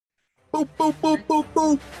Boop, boop, boop, boop,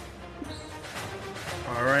 boop.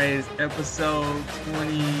 All right, it's episode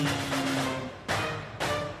 20,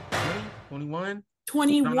 21? No, no.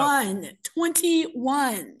 21.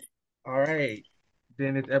 21. All right.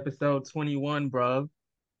 Then it's episode 21, bro.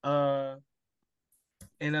 Uh,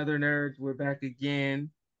 and other nerds, we're back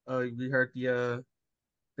again. We heard the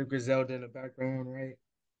Griselda in the background, right?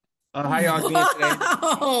 How y'all doing today?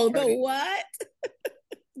 Whoa, the Party? what?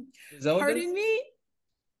 Griselda? Pardon me?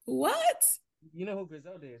 What? You know who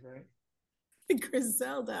Griselda is, right?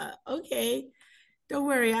 Griselda. Okay. Don't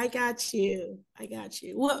worry, I got you. I got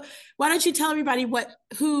you. Well, why don't you tell everybody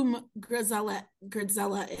whom Griselda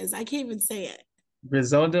is? I can't even say it.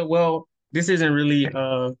 Griselda, well, this isn't really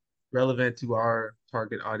relevant to our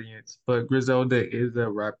target audience, but Griselda is a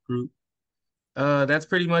rap group. That's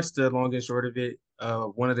pretty much the long and short of it.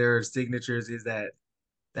 One of their signatures is that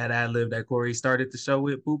ad lib that Corey started the show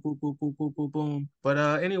with, boop boop boop boop boop boop boom. But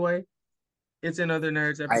anyway, it's another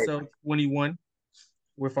Nerds I episode 21.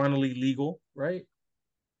 We're finally legal, right?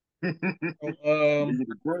 So,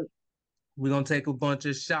 we're gonna take a bunch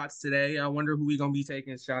of shots today. I wonder who we're gonna be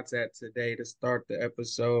taking shots at today to start the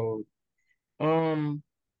episode. Um,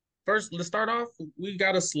 First, let's start off. We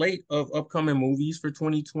got a slate of upcoming movies for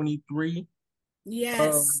 2023. Um,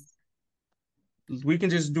 Yes. we can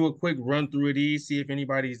just do a quick run through of these, see if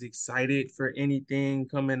anybody's excited for anything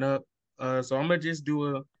coming up. So I'm gonna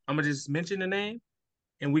just mention the name,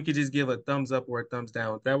 and we could just give a thumbs up or a thumbs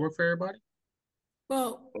down. That work for everybody?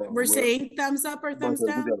 Well, we're well, saying thumbs up or but thumbs we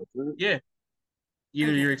down? got a third. Yeah.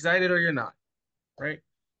 Either you're Okay. excited or you're not, right?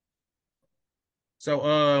 So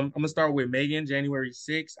I'm gonna start with Megan, January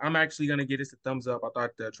 6th. I'm actually gonna give this a thumbs up. I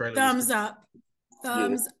thought the trailer was Thumbs pretty. up. Yeah.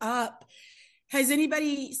 Thumbs up. Has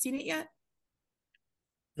anybody seen it yet?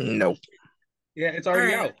 Nope. Yeah, it's All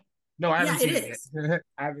already right. out. No, I haven't Yeah, it seen it is. yet.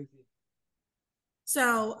 I haven't seen it.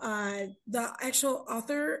 So, the actual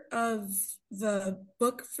author of the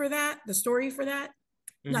book for that, the story for that,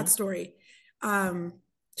 not Mhm. story,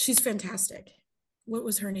 she's fantastic. What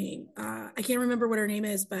was her name? I can't remember what her name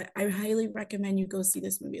is, but I highly recommend you go see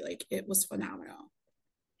this movie. Like, it was phenomenal.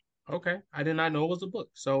 Okay, I did not know it was a book,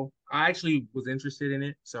 so I actually was interested in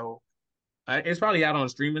it. So it's probably out on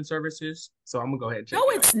streaming services. So I'm gonna go ahead and check No,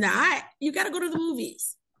 it out. it's not. You got to go to the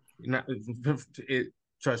movies. Not,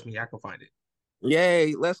 trust me, I can find it.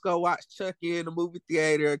 Yay, let's go watch Chucky in the movie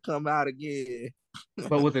theater and come out again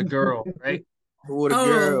But with a girl, right? with a Oh,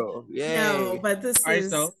 girl. no, Yay. but All right,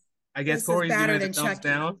 so I guess this is Corey's giving better it a than thumbs Chucky.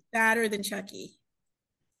 down. Better than Chucky.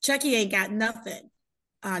 Chucky ain't got nothing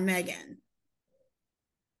on Megan.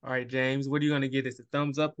 All right, James, what are you gonna give this? A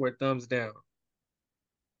thumbs up or a thumbs down?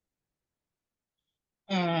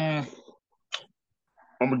 I'm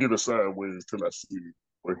gonna get it sideways till I see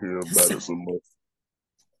or hear about it some more.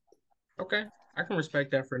 Okay, I can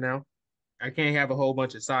respect that for now. I can't have a whole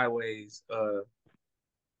bunch of sideways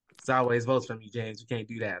votes from you, James. You can't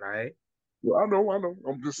do that, all right? Well, I know.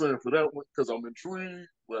 I'm just saying for that one because I'm intrigued,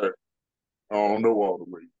 but I don't know all the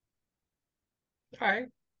way. All right.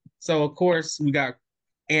 So of course we got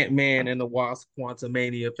Ant-Man and the Wasp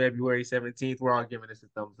Quantumania February 17th. We're all giving this a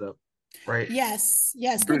thumbs up, right? Yes,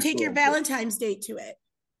 yes. Go Big take your thumbs up. Valentine's date to it.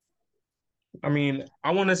 I mean,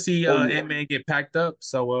 I want to see Oh yeah. Ant-Man get packed up,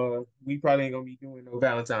 so we probably ain't gonna be doing no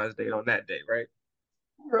Valentine's Day on that day, right?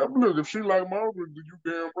 Yeah, but look, if she like Marvel, you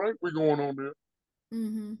damn right we're going on there.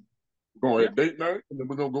 Mm-hmm. We're going Yeah, at date night, and then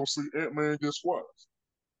we're gonna go see Ant-Man get squashed.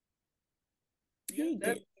 yeah, He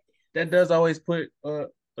that did. that does always put a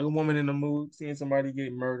woman in the mood, seeing somebody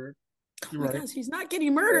get murdered. Oh You're my right. gosh, he's not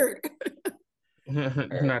getting murdered. Not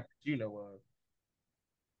that you know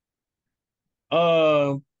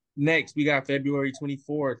of. Next we got February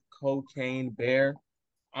 24th, Cocaine Bear.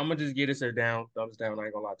 I'm gonna just get this or down, thumbs down. I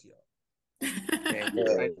ain't gonna lie to y'all. Man, you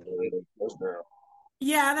excited for this? That's down.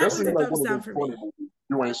 Yeah, that That one's seems a like thumbs one of down those for funny me. movies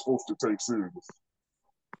you ain't supposed to take serious.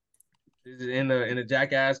 This is in the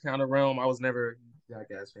Jackass kind of realm. I was never a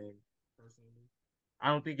Jackass fan personally. I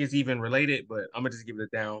don't think it's even related, but I'm gonna just give it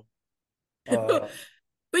a down. Uh,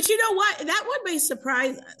 But you know what? That one may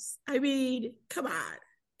surprise us. I mean, come on.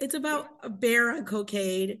 It's about a bear on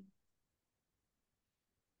cocaine.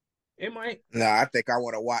 it might. No, I think I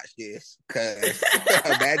want to watch this because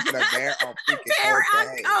imagine a bear on freaking Bear on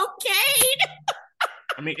cocaine. cocaine.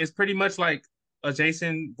 I mean, it's pretty much like a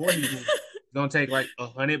Jason Voorhees movie. It's gonna take like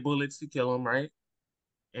 100 bullets to kill him, right?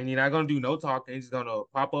 And you're not gonna do no talking. He's gonna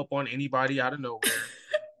pop up on anybody out of nowhere.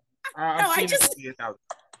 No, I've I seen this just movie 1,000.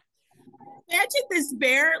 imagine this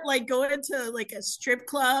bear like going to like a strip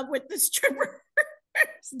club with the strippers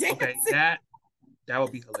Okay, dancing. that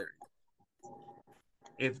would be hilarious.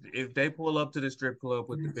 If they pull up to the strip club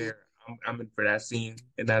with the bear, I'm in for that scene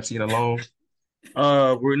and that scene alone.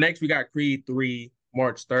 We got Creed 3,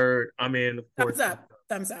 March 3rd. I'm in, of course. Thumbs up.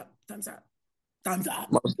 Thumbs up. Thumbs up. Thumbs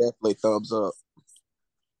up. Most definitely thumbs up.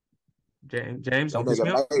 James, That don't piss me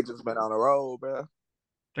off. nigga May just been on the road, bro.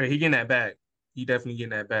 Hey, he getting that bag. He definitely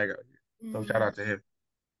getting that bag out here. So shout out to him.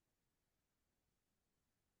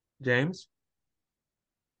 James,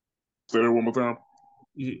 Say that one more time.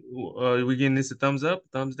 we getting this a thumbs up,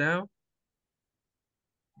 thumbs down?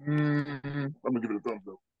 Let me give it a thumbs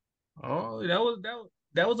up. Oh, that was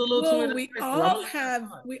a little too Well,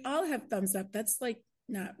 intellectual. we all have thumbs up. That's like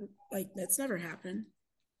not like that's never happened.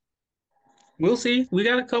 We'll see. We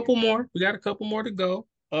got a couple more. We got a couple more to go.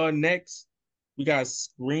 Next we got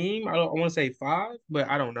Scream. I want to say 5, but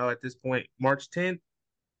I don't know at this point. March 10th.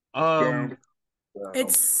 Down.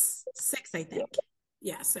 It's 6, I think.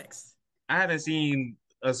 Yeah, 6. I haven't seen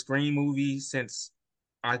a Scream movie since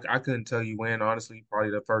I couldn't tell you when, honestly,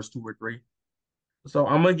 probably the first 2 or 3. So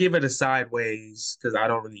I'm gonna give it a sideways because I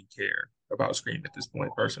don't really care about Scream at this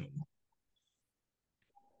point, personally.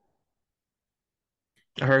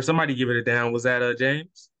 I heard somebody give it a down. Was that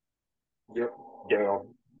James? Yep.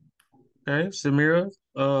 Down. Okay, Samira.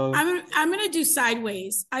 I'm gonna do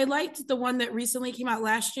Sideways. I liked the one that recently came out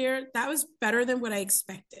last year. That was better than what I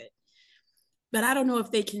expected. But I don't know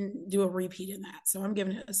if they can do a repeat in that. So I'm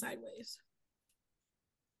giving it a Sideways.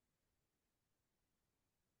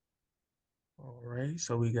 All right,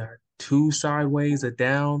 so we got 2 sideways, a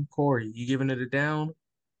down. Corey, you giving it a down,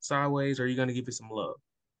 sideways, or are you gonna give it some love?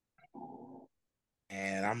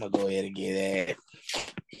 And I'm gonna go ahead and get that.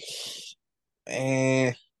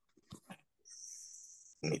 And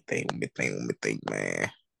let me think,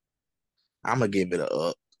 man. I'm gonna give it a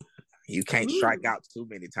up. You can't strike out too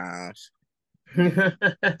many times.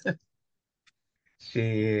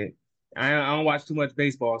 Shit. I don't watch too much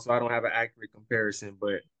baseball, so I don't have an accurate comparison,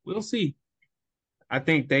 but we'll see. I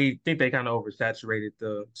think they kind of oversaturated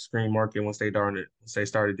the screen market once they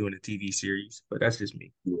started doing a TV series, but that's just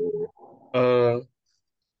me.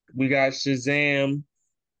 We got Shazam,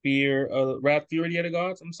 Wrath Fury of the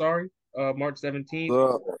Gods. I'm sorry, March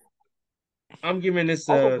 17th. I'm giving this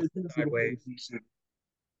sideways.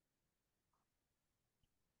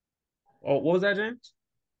 Oh, what was that, James?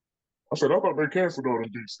 I said I thought they canceled all the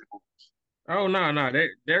DC movies. Oh no,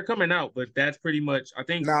 they're coming out, but that's pretty much I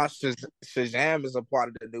think. No, Shazam is a part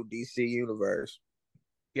of the new DC universe.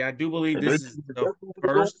 Yeah, I do believe this is the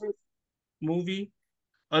first movie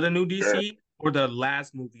of the new DC or the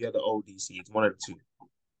last movie of the old DC. It's one of the two.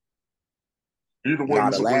 Either way,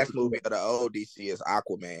 the last movie of the old DC is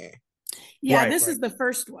Aquaman. Yeah, this is the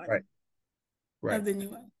first one of the new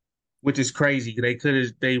one. Which is crazy.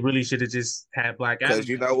 They really should have just had Black Adam. Because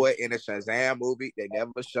you know what? In the Shazam movie, they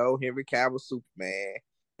never show Henry Cavill Superman.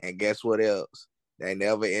 And guess what else? They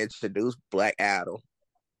never introduced Black Adam.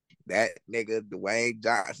 That nigga, Dwayne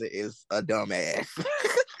Johnson, is a dumbass.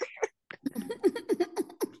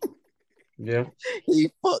 Yeah. He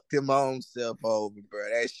fucked him own self over, bro.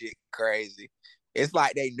 That shit crazy. It's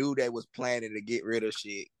like they knew they was planning to get rid of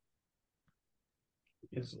shit.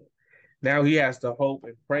 Now he has to hope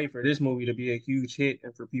and pray for this movie to be a huge hit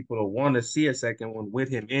and for people to want to see a second one with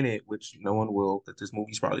him in it, which no one will, because this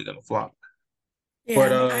movie's probably going to flop. Yeah,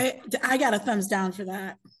 but, I got a thumbs down for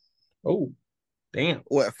that. Oh, damn.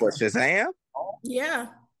 What, for Shazam? Yeah.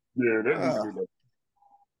 Yeah, that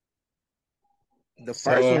the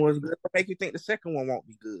first one was good. What make you think the second one won't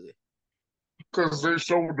be good? Because they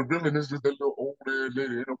showed the villain is just that little old man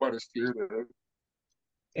lady. Ain't nobody scared of her.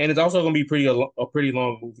 And it's also going to be a pretty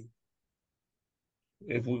long movie.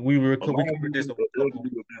 If we were covered this, don't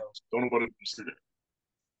nobody see that.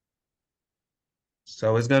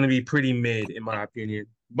 So it's going to be pretty mid, in my opinion.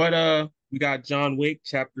 But we got John Wick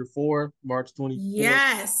Chapter 4, March 24th.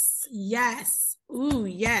 Yes. Ooh,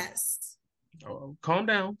 yes. Oh, calm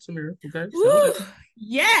down, Samira. Okay. Ooh,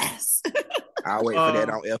 yes. I'll wait for that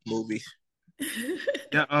on F movies.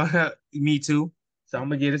 Yeah, me too. So I'm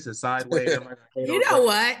gonna get this a sideways. You know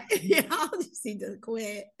what? Y'all just need to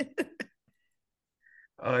quit.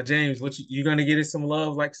 James, what you gonna get it some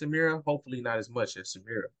love like Samira? Hopefully not as much as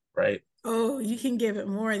Samira, right? Oh, you can give it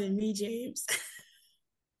more than me, James.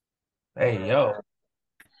 Hey, yo.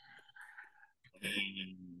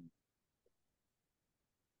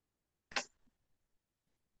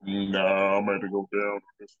 Nah, I'm going to go down.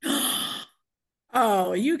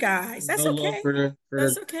 Oh, you guys, that's no okay.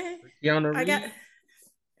 That's okay. I got.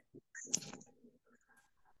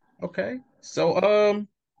 Okay, so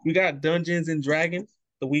we got Dungeons and Dragons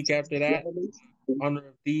the week after that. Honor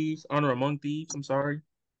Among Thieves. I'm sorry.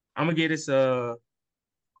 I'm gonna get this. I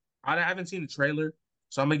haven't seen the trailer,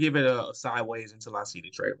 so I'm gonna give it a sideways until I see the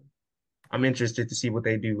trailer. I'm interested to see what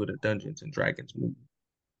they do with a Dungeons and Dragons movie.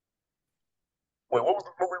 Wait, what was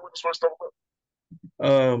the movie we just first talking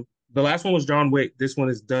about? The last one was John Wick. This one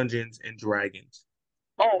is Dungeons and Dragons.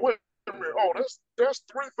 Oh, wait a minute. Oh, that's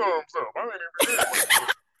 3 thumbs up. I ain't even hear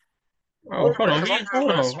it. Oh, Wait a hold minute, on, because I'm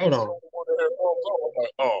hold really on, hold on. the one that had thumbs up. I'm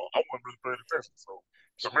like, oh, I wasn't really paying attention. So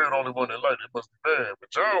Samira the only one that liked it. Must be bad. But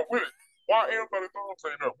John Wick, why everybody thumbs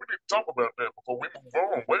ain't up? We need to talk about that before we move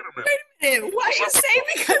on. Wait a minute. Why What's you up with say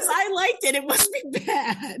because I liked it? It must be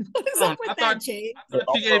bad. What is Hold up on. with that, James? I thought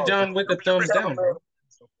you I'm gave sorry. John Wick a You be thumbs having down, that. bro.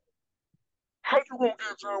 How you gonna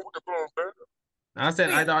get John Wick a thumbs down? I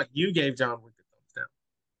said I Wait, thought you gave John Wick a thumbs down.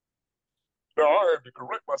 No, I had to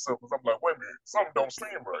correct myself because I'm like, wait a minute, something don't seem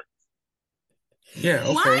right. Yeah,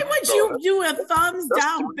 why okay. would No, you do a thumbs that's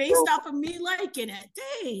down three based thumbs. off of me liking it?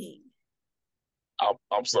 Dang.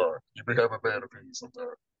 I'm sorry. You be having bad opinions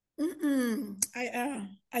sometimes. Mm-mm.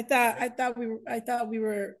 I thought we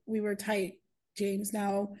were tight, James.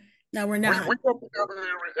 Now we're We not. come together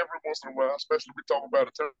every once in a while, especially we talk about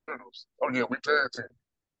Eternals. Oh yeah, we tag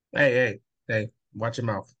team. Hey, watch your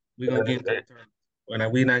mouth. We're gonna get into Hey, the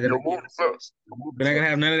tournament. We're not gonna your get movie sucks. Your movie we're not gonna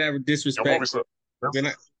have sucks. none of that Your movie disrespect. sucks. We're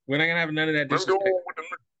not we're not gonna have none of that Let's go disrespect. on with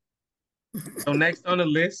the list. So next on the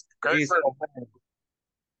list Can't is say I'm wrong.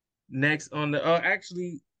 next on the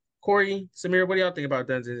actually Corey, Samir, what do y'all think about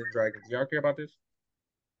Dungeons and Dragons? Y'all care about this?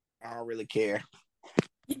 I don't really care.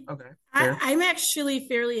 Okay, fair. I'm actually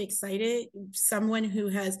fairly excited. Someone who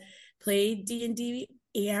has played D&D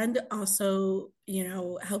and also,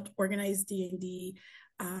 helped organize D&D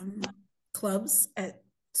clubs at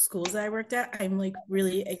schools that I worked at. I'm like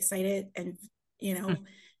really excited and, you know,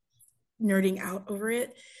 nerding out over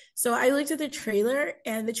it. So I looked at the trailer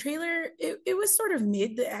and the trailer, it was sort of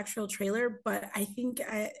mid the actual trailer, but I think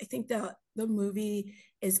the movie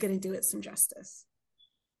is going to do it some justice.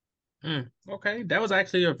 Okay, that was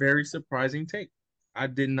actually a very surprising take. I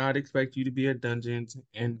did not expect you to be a Dungeons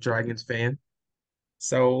and Dragons fan,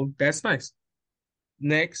 so that's nice.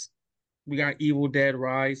 Next, we got Evil Dead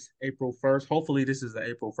Rise, April 1st. Hopefully, this is an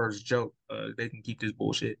April 1st joke. They can keep this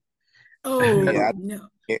bullshit. Oh Yeah, no.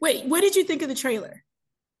 Wait, what did you think of the trailer?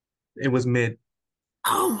 It was mid.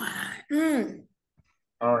 Oh my.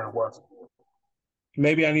 I ain't watching.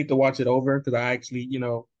 Maybe I need to watch it over because I actually,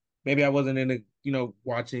 maybe I wasn't in a,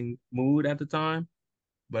 watching mood at the time,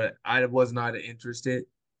 but I was not interested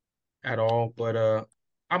at all. But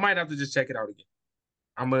I might have to just check it out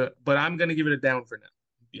again. But I'm gonna give it a down for now,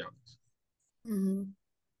 to be honest. Mm-hmm.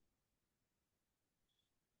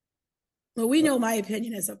 Well, we know my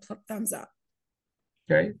opinion is a thumbs up.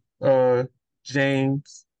 Okay.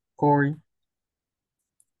 James, Corey.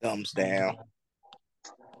 thumbs down.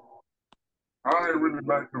 I ain't really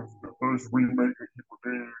like the first remake of Evil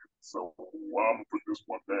Dead, so I'm gonna put this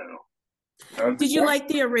one down. Did you like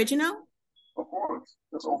the original? Of course,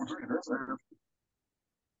 that's OG. That's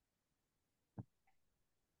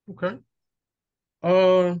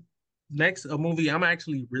Okay. Next, a movie I'm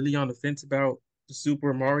actually really on the fence about, the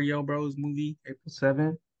Super Mario Bros. Movie, April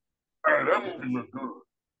 7th. hey, that movie look good.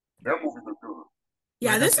 That movie look good.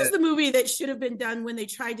 Yeah, Like I this is said, the movie that should have been done when they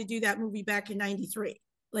tried to do that movie back in '93.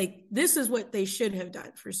 Like, this is what they should have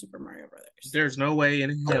done for Super Mario Brothers. there's no way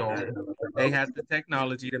in Oh, hell they had the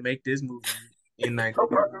technology to make this movie in I'm 93.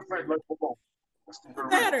 not gonna say like before. Let's keep it real.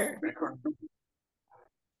 Better. They couldn't do it.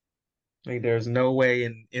 Like, there's no way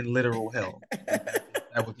in literal hell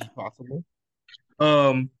that would be possible.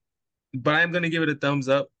 Um, but I'm gonna give it a thumbs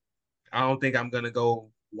up. I don't think I'm gonna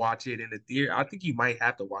go watch it in the theater. I think you might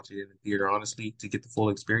have to watch it in the theater, honestly, to get the full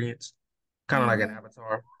experience. Kind of like an Mm-hmm.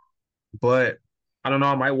 Avatar. But I don't know.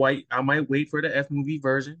 I might wait for the F movie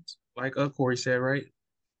versions, like Corey said, right?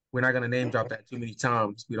 We're not gonna name drop that too many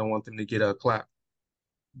times. We don't want them to get a clap.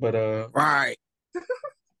 But Right.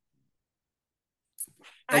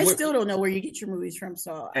 I what, still don't know where you get your movies from,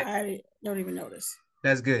 so I don't even notice.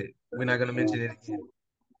 that's good. We're not gonna mention it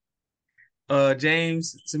again.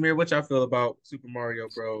 James, Samir, what y'all feel about Super Mario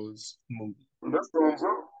Bros. Movie? That's thumbs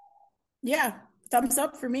up. Yeah, thumbs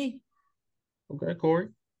up for me. Okay, Corey.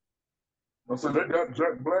 I said they got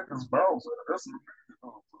Jack Black as Bowser. That's an amazing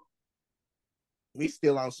thumbs up. We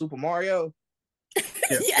still on Super Mario? Yeah.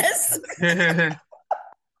 Yes, Damn.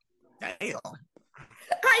 I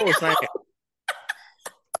was saying, know.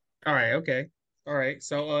 All right, okay. All right.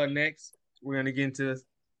 So next we're gonna get into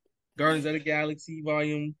Guardians of the Galaxy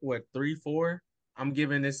Volume, what, 3, 4? I'm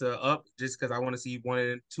giving this a up just because I want to see one of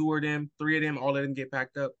them, two of them, three of them, all of them get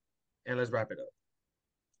packed up, and let's wrap it up.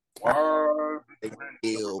 Why they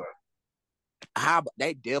feel how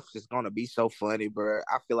they death is gonna be so funny, bro.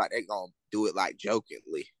 I feel like they're gonna do it like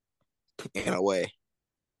jokingly in a way.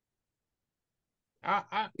 Yeah,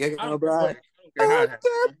 I don't care bro. what. I don't care how it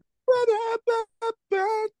happens.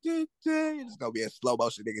 It's gonna be a slow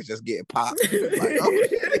motion niggas just getting popped. Like, oh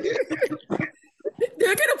shit.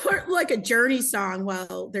 They're gonna put like a Journey song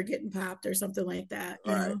while they're getting popped or something like that,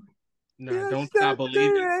 you Right. know? No, don't stop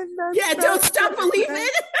believing. Yeah, don't stop believing.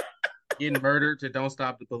 Getting murdered to don't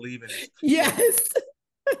stop the believing is Yes.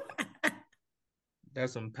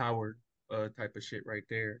 that's some power type of shit right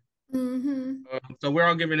there. Mm-hmm. So we're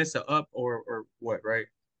all giving this a up or what, right?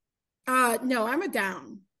 No, I'm a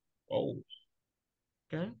down. Oh,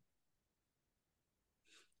 okay.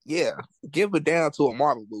 Yeah, give it down to a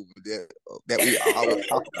Marvel movie that we always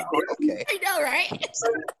talk about. Okay. I know, right?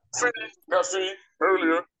 See,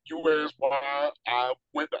 earlier you asked why I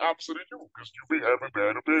went the opposite of you because you be having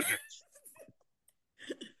bad opinions.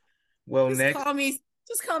 Well, Just next,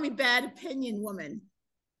 call me bad opinion woman.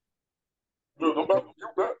 Look, you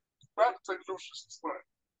back to take Lucius' spot.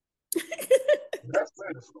 That's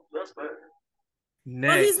bad. That's bad.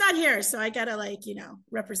 Well, he's next. not here, so I gotta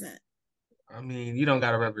represent. I mean, you don't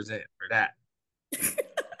got to represent for that.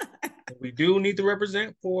 We do need to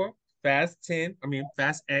represent for Fast 10. I mean,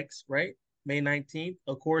 Fast X, right? May 19th.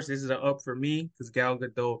 Of course, this is an up for me because Gal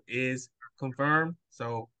Gadot is confirmed.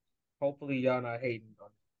 So hopefully y'all not hating on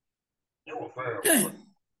it. You a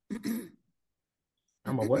fanboy.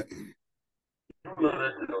 I'm a what? You let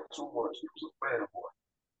that girl too much. You was a fanboy.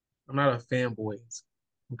 I'm not a fanboy.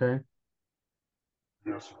 Okay.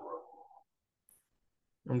 Yes, you were.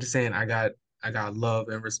 I'm just saying I got love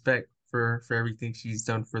and respect for everything she's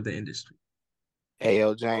done for the industry. Hey,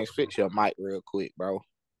 yo, James, fix your mic real quick, bro.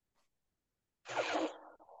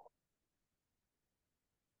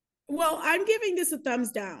 Well, I'm giving this a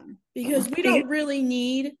thumbs down because we don't really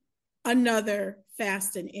need another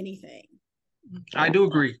Fast in anything. I do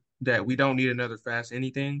agree that we don't need another Fast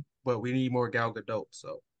anything, but we need more Gal Gadot.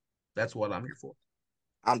 So that's what I'm here for.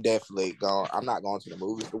 I'm definitely going. I'm not going to the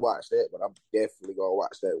movies to watch that, but I'm definitely going to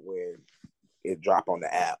watch that when it drop on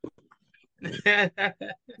the app.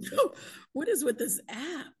 What is with this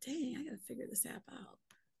app? Dang, I gotta figure this app out.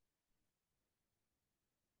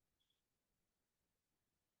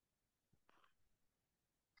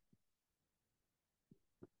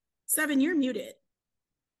 Sevon, you're muted.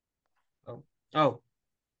 Oh,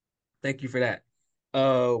 thank you for that.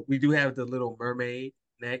 We do have the Little Mermaid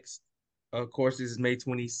next. Of course, this is May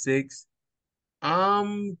 26th.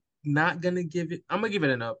 I'm not gonna give it. I'm gonna give it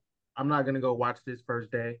an up. I'm not gonna go watch this first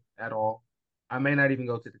day at all. I may not even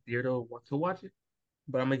go to the theater to watch it,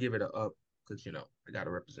 but I'm gonna give it a up because I gotta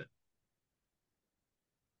represent.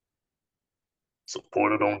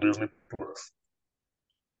 Support it on Disney Plus.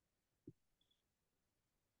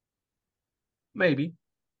 Maybe.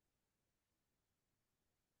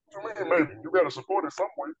 What you mean, maybe? You gotta support it some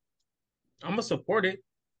way. I'm gonna support it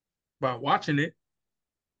by watching it.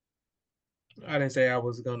 I didn't say I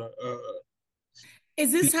was gonna.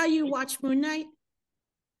 Is this how you watch Moon Knight?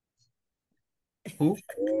 Who?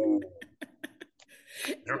 Ooh.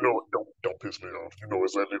 You know, don't piss me off. You know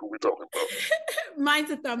exactly who we talking about. Mine's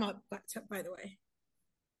a thumb up, by the way.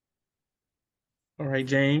 All right,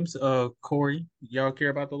 James. Corey, y'all care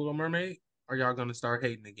about the Little Mermaid? Or y'all gonna start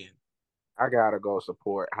hating again? I gotta go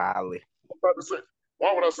support highly. I'm about to say,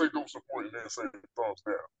 why would I say go support and then say thumbs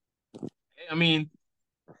down? I mean,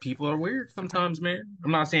 people are weird sometimes, man.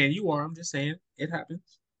 I'm not saying you are. I'm just saying it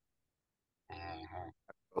happens. Mm-hmm.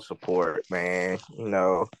 Go support, man. You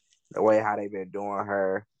know the way how they been doing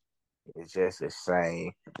her is just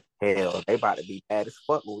insane. Hell, they about to be mad as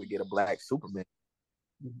fuck when we get a black Superman.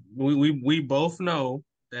 We both know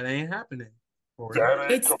that ain't happening.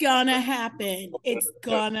 It's gonna happen. It's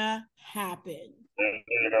gonna happen.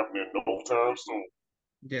 Ain't happening no time soon.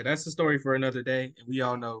 Yeah, that's a story for another day, and we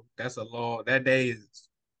all know that day is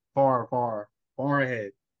far, far, far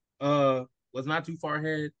ahead. Was not too far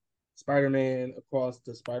ahead. Spider-Man Across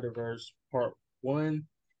the Spider-Verse Part 1.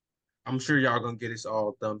 I'm sure y'all gonna get us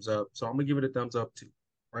all thumbs up. So I'm gonna give it a thumbs up too,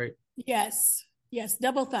 right? Yes. Yes.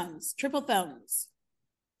 Double thumbs, triple thumbs.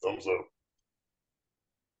 Thumbs up.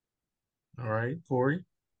 All right, Corey.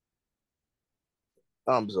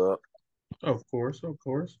 Thumbs up. Of course, of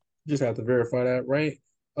course. Just have to verify that, right?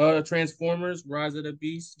 Transformers, Rise of the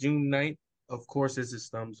Beast, June 9th. Of course, this is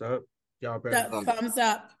thumbs up. Y'all better. Thumbs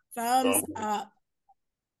up. Thumbs up.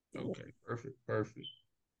 Okay, perfect, perfect.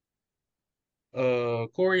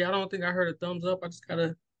 Corey, I don't think I heard a thumbs up. I just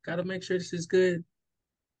gotta make sure this is good.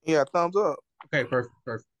 Yeah, thumbs up. Okay, perfect,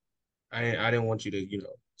 perfect. I didn't want you to,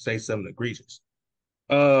 say something egregious.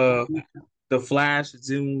 The Flash,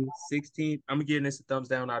 June 16th. I'm giving this a thumbs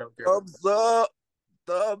down. I don't care. Thumbs up.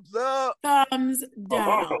 Thumbs up. Thumbs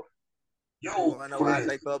down. You I know why I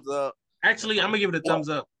say thumbs up. Actually, I'm gonna give it a thumbs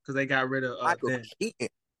up because they got rid of Michael Ben. Keaton.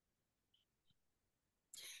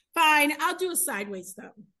 Fine, I'll do a sideways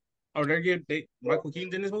though. Oh, they Michael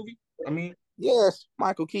Keaton's in this movie? I mean, Yes,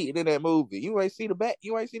 Michael Keaton in that movie. You ain't see the back.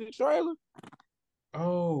 You ain't seen the trailer,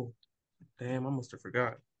 oh, damn, I must have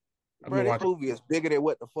forgot. I've bro. been This watching. movie is bigger than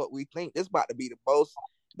what the fuck we think. This about to be the most.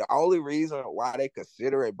 The only reason why they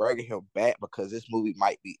consider it bringing him back because this movie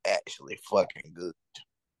might be actually fucking good.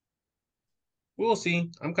 We'll see.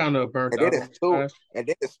 I'm kind of burnt And then out it's on two, Flash. and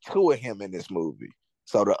then it's two of him in this movie.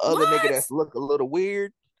 So the other nigga What? that's look a little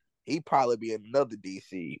weird, he probably be another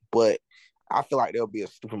DC. But I feel like there'll be a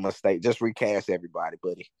stupid mistake. Just recast everybody,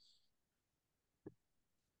 buddy.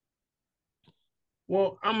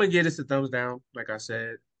 Well, I'm gonna give this a thumbs down. Like I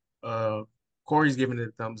said, Corey's giving it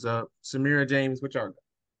a thumbs up. Samira James, what y'all?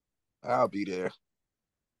 I'll be there.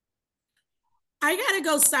 I gotta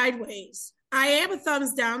go sideways. I am a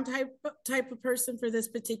thumbs down type of person for this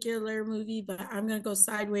particular movie, but I'm gonna go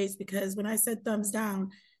sideways because when I said thumbs down,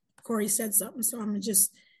 Corey said something, so I'm gonna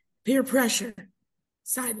just peer pressure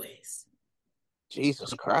sideways.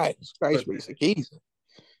 Jesus Christ, Christ be the keys.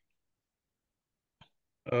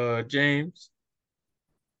 James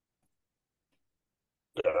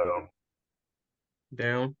Damn.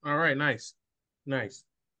 down. All right, nice, nice.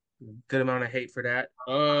 Good amount of hate for that.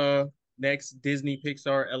 Next Disney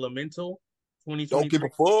Pixar Elemental, Don't give 2023. a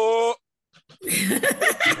fuck.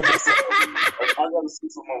 I gotta see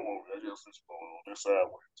some more movie. I gotta see some more on this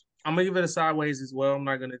sideways. I'm gonna give it a sideways as well. I'm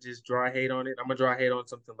not gonna just dry hate on it. I'm gonna dry hate on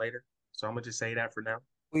something later. So I'm gonna just say that for now.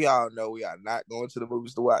 We all know we are not going to the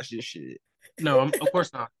movies to watch this shit. No, of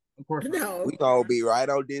course not. Of course not. No. We gonna be right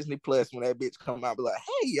on Disney Plus when that bitch come out. Be like,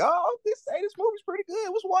 hey y'all, this movie's pretty good.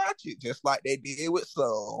 Let's watch it, just like they did with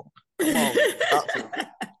Soul. Come on,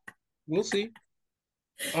 We'll see.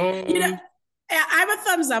 You know, I'm a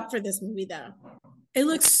thumbs up for this movie though. It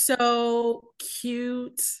looks so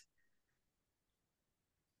cute.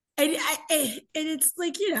 And it's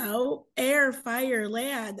like, air, fire,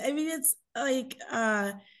 land. I mean, it's like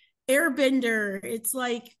airbender. It's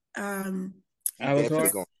like definitely Avatar.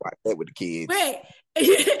 gonna watch that with the kids. wait.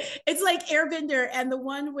 It's like Airbender and the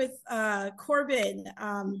one with Corbin,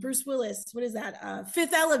 Bruce Willis. What is that?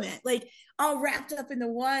 Fifth Element. Like all wrapped up into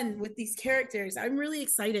one with these characters. I'm really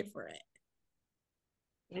excited for it.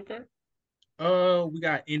 Okay. We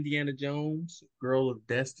got Indiana Jones, Girl of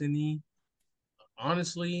Destiny.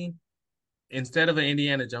 Honestly, instead of an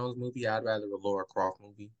Indiana Jones movie, I'd rather a Laura Croft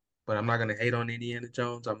movie. But I'm not gonna hate on Indiana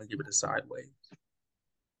Jones. I'm gonna give it a sideways.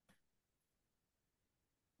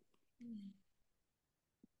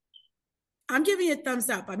 I'm giving it a thumbs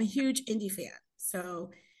up. I'm a huge indie fan.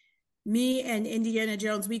 So me and Indiana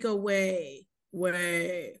Jones, we go way,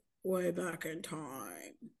 way, way back in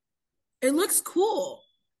time. It looks cool.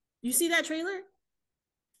 You see that trailer?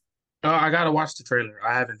 I gotta watch the trailer.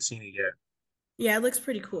 I haven't seen it yet. Yeah, it looks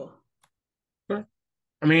pretty cool.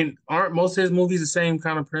 I mean, aren't most of his movies the same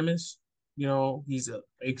kind of premise? He's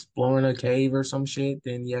exploring a cave or some shit,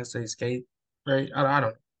 then he has to escape, right? I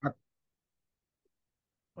don't know.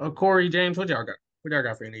 Corey James, what y'all got? What y'all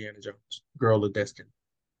got for Indiana Jones, Girl of Destiny?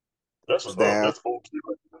 That's enough. Down. That's OT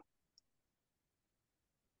right there.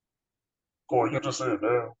 Corey, you just said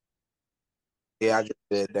damn. Yeah, I just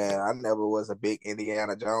said that. I never was a big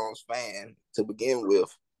Indiana Jones fan to begin with.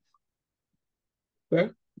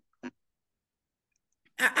 Okay.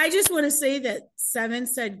 I just want to say that Sevon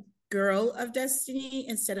said Girl of Destiny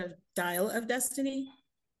instead of Dial of Destiny.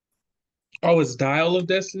 Oh, it's Dial of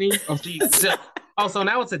Destiny. So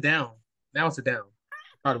now it's a down. Now it's a down. I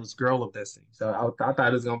thought it was Girl of Destiny. So I thought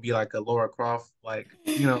it was gonna be like a Laura Croft, like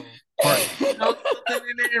part, something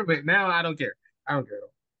in there. But now I don't care. I don't care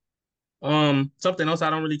at all. Something else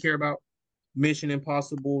I don't really care about. Mission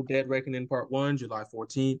Impossible: Dead Reckoning Part 1, July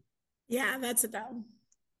 14th. Yeah, that's a down.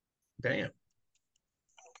 Damn.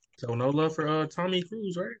 So no love for Tommy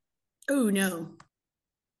Cruise, right? Oh no.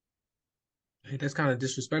 Hey, that's kind of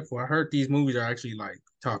disrespectful. I heard these movies are actually like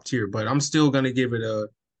top tier, but I'm still gonna give it a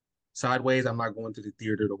sideways. I'm not going to the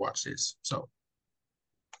theater to watch this. So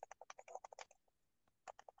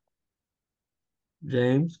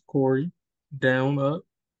James, Corey, down, up,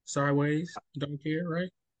 sideways, don't care,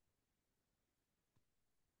 right?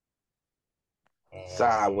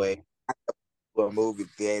 Sideways. To a movie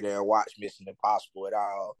theater and watch Mission Impossible at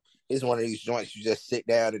all. It's one of these joints you just sit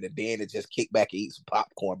down in the den and just kick back and eat some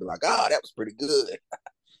popcorn. Be like, oh, that was pretty good.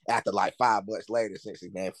 After like 5 months later, since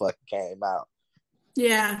it damn fucking came out.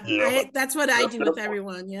 Yeah, that's what I do with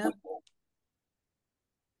everyone. Yep.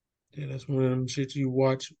 Yeah, that's one of them shit you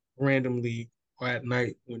watch randomly at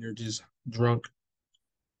night when you're just drunk.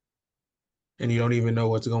 and you don't even know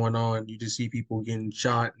what's going on. You just see people getting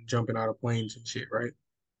shot and jumping out of planes and shit, right?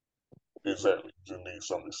 Exactly. You just need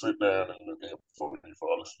something to sit down and look at before you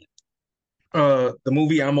fall asleep. The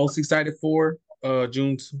movie I'm most excited for,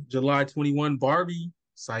 July 21, Barbie.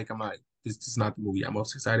 Psych, I'm not. This is not the movie I'm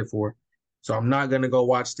most excited for, so I'm not gonna go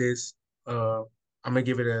watch this. I'm gonna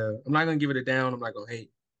give it a. I'm not gonna give it a down. I'm not gonna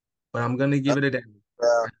hate, but I'm gonna give it a down.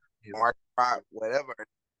 Uh, Mark, whatever.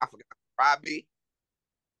 I forgot Robbie.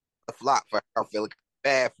 The flop for her. I'm feeling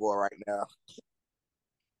bad for her right now.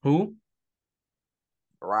 Who?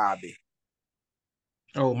 Robbie.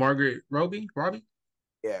 Oh, Margaret Robbie. Robbie.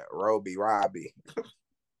 Yeah, Robbie.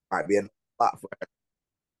 Might be a flop for her.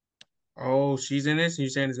 Oh, she's in this. And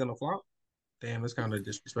you saying it's gonna flop? Damn, that's kind of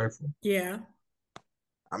disrespectful. Yeah.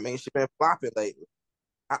 I mean, she been flopping lately.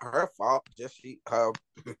 Not her fault. Just her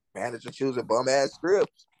manager choosing bum ass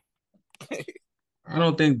scripts. I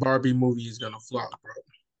don't think Barbie movie is gonna flop, bro.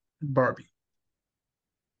 Barbie.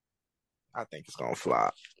 I think it's gonna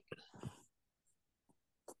flop.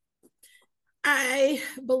 I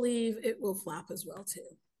believe it will flop as well too.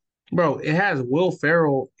 Bro, it has Will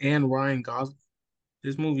Ferrell and Ryan Gosling.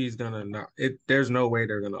 This movie is gonna not. It. There's no way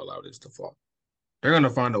they're gonna allow this to flop. They're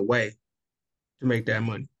gonna find a way to make that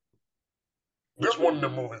money. This one of the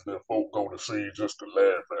movies that folk go to see just to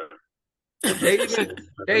laugh at it. Or They just to even see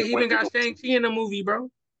that they they even went to got go see. Shang-Chi in the movie, bro.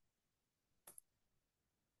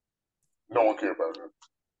 No one cares about it.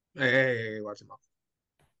 Hey, watch him out.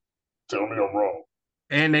 Tell me I'm wrong.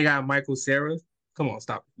 And they got Michael Cera. Come on,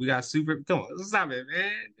 stop it. We got super. Come on, stop it,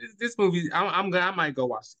 man. This movie, I might go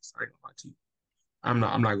watch this. I ain't gonna lie to you. I'm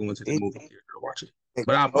not going to the movie theater to watch it,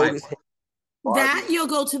 but I might. That you'll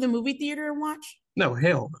go to the movie theater and watch? No,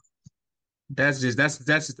 hell no. That's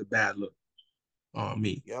just a bad look on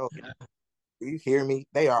me. Yo, do you hear me?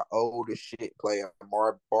 They are old as shit playing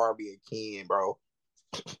Barbie and Ken, bro.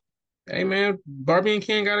 Hey man, Barbie and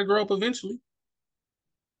Ken gotta grow up eventually.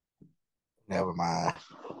 Never mind.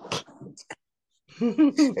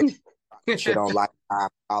 hey, Shit on Lifetime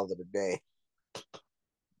all of the day.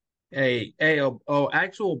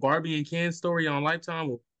 actual Barbie and Ken story on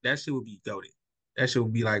Lifetime, that shit would be goated. That shit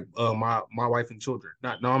would be like my wife and children.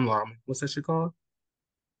 Not no, I'm lying. What's that shit called?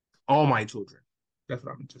 All my children. That's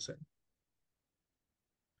what I meant to say.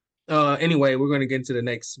 Anyway, we're gonna get into the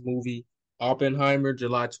next movie, Oppenheimer,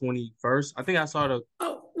 July 21st. I think I saw the.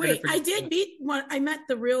 Oh, wait, I did meet one. I met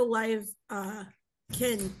the real live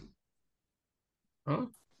Ken. Huh?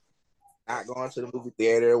 Not going to the movie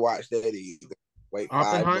theater to watch that either. Wait 5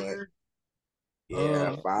 months. Oppenheimer.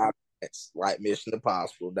 Yeah, 5 minutes. Like Mission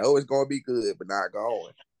Impossible. No, it's gonna be good, but not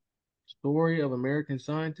going. Story of American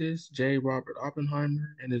scientist J. Robert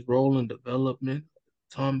Oppenheimer and his role in development of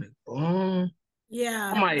the atomic bomb.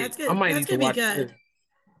 Yeah, that's good. I might That's need to gonna be watch good. this.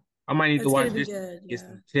 I might need That's to watch gonna be this good. to get Yeah.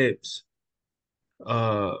 some tips.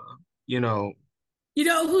 Uh, you know, You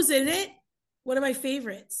know who's in it? One of my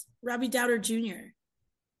favorites, Robbie Downer Jr.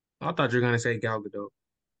 I thought you were gonna say Gal Gadot.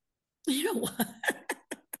 You know what?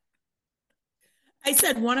 I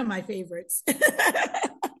said one of my favorites.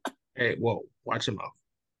 Hey, whoa, watch him out.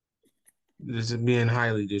 This is being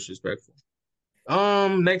highly disrespectful.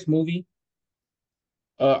 Next movie.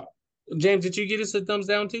 Uh, James, did you get us a thumbs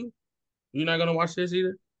down too? You're not gonna watch this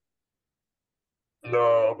either?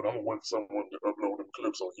 No, but I'm gonna wait for someone to upload them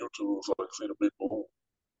clips on YouTube so I can see the big boom.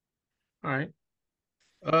 All right.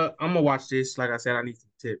 I'm gonna watch this. Like I said, I need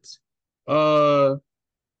some tips. Uh,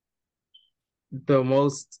 the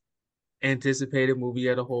most anticipated movie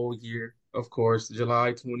of the whole year, of course,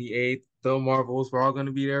 July 28th. The Marvels. We're all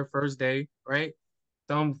gonna be there first day, right?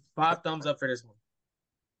 5 thumbs up for this one.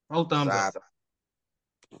 4 thumbs up.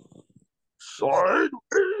 Sideways.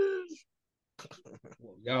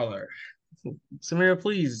 Well, y'all are. Samira,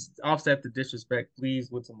 please offset the disrespect,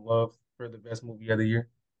 please, with some love for the best movie of the year.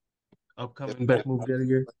 Upcoming best movie of the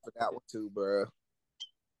year. For that one too, bro.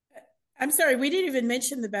 I'm sorry, we didn't even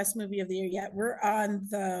mention the best movie of the year yet. We're on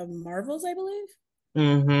the Marvels, I believe.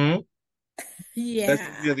 Mm-hmm. Yeah.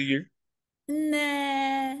 Best movie of the year. Nah,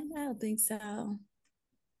 I don't think so.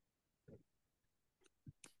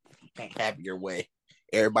 Can't have your way.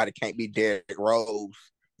 Everybody can't be Derrick Rose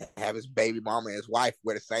and have his baby mama and his wife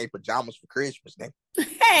wear the same pajamas for Christmas. Then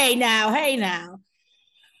Hey now.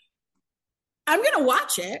 I'm gonna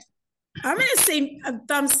watch it. I'm gonna say a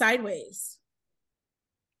thumb sideways.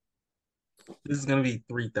 This is gonna be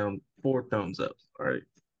 4 thumbs up. All right.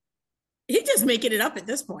 He's just making it up at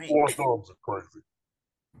this point. 4 thumbs are crazy.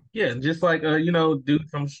 Yeah, just like dude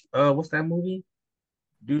from what's that movie?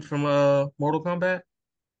 Dude from Mortal Kombat.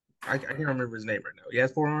 I can't remember his name right now. He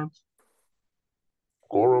has 4 arms.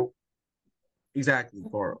 Goro? Exactly,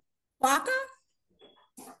 Goro. Waka?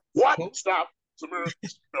 What? Who? Stop, Samira.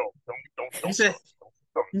 No, don't You said stop.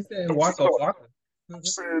 Don't, you said don't Waka stop. Waka. You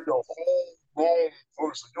said the whole wrong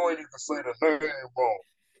person. You ain't even say the name wrong.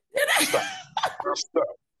 Stop. Just stop.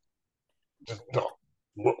 Just no.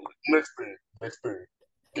 Look, next thing.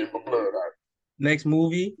 Get my blood out. Next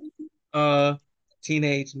movie,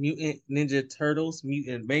 Teenage Mutant Ninja Turtles,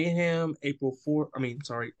 Mutant Mayhem,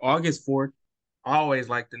 August 4th. I always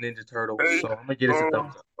like the Ninja Turtles, Hey, so I'm gonna get it a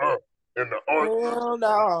thumbs up. in the art. Hell no.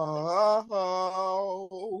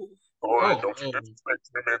 All right, Oh, don't you disrespect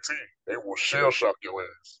TMNT. They will shell shock your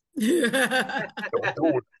ass. Don't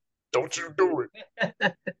do it. Don't you do it.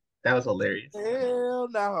 that was hilarious. Hell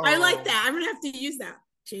no. I like that. I'm gonna have to use that,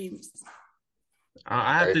 James.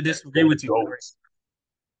 I have Hey, to disagree with you, Corey. goats.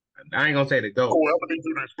 I ain't gonna say the Oh, GOAT. I'm gonna need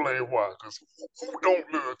you to explain why. Because who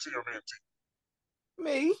don't love TMNT?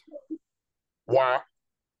 Me? Why?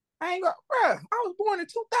 I ain't got, bruh. I was born in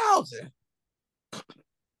 2000.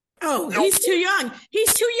 Oh, he's too young.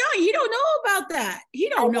 He's too young. He don't know about that. He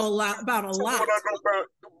don't know a lot about a So lot. what I know about,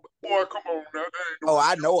 boy, come on now. Oh,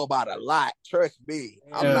 I know about a lot. Trust me.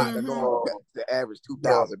 I'm not the normal, the average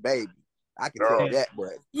 2000 baby. I can tell you that,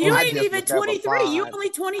 but You I ain't just even was never 23. You fond. only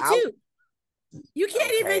 22. You can't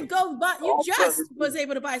Okay. even go, but you I'm just telling was you.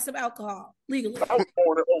 able to buy some alcohol legally. I was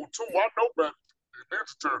born in '02. I know about the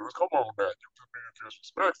Ninja Turtles. Come on now. You just being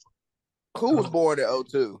disrespectful. Who was born in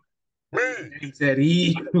 '02? Me. He said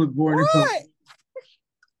he was born in What?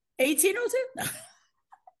 1802?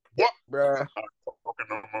 What? Bruh. Okay,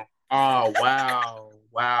 no. Oh,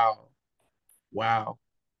 wow.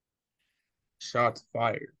 Shots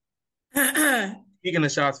fired. Speaking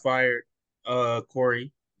of shots fired,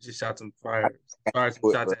 Corey just shot some fire. Fired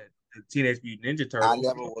some shots at the Teenage Mutant Ninja I Turtles.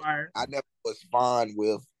 never was fond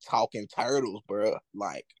with talking turtles, bro.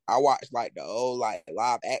 Like I watched like the old like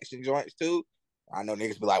live action joints too. I know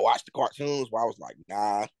niggas be like watch the cartoons, but I was like,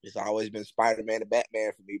 nah, it's always been Spider-Man and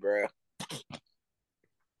Batman for me, bro.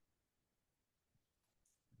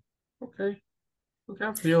 Okay,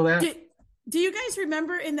 I feel that. Do you guys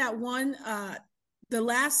remember in that one, the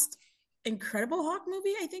last Incredible Hulk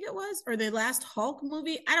movie, I think it was, or the last Hulk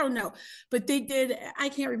movie? I don't know, but I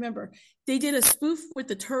can't remember. They did a spoof with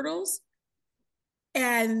the turtles,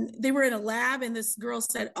 and they were in a lab, and this girl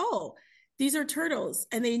said, "Oh, these are turtles,"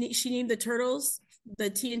 and she named the turtles the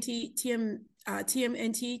TMNT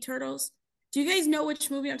turtles. Do you guys know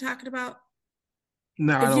which movie I'm talking about?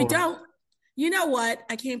 No, I If you don't. don't, you know what?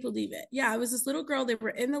 I can't believe it. Yeah, it was this little girl. They were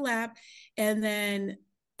in the lab, and then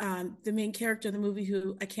the main character of the movie,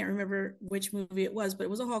 who I can't remember which movie it was, but it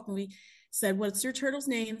was a Hulk movie, said, "What's your turtles'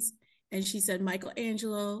 names?" And she said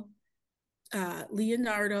Michelangelo,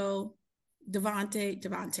 Leonardo, Devante.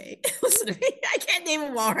 Listen to me, I can't name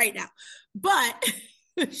them all right now, but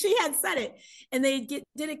she had said it, and they did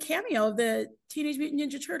a cameo of the Teenage Mutant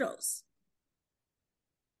Ninja Turtles.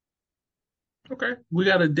 Okay, we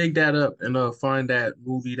got to dig that up and find that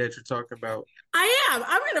movie that you're talking about. I am.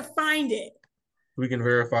 I'm gonna find it. We can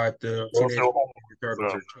verify if the Teenage Mutant Ninja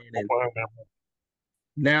Turtles are canon.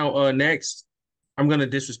 Now, next, I'm gonna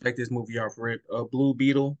disrespect this movie off rip. Blue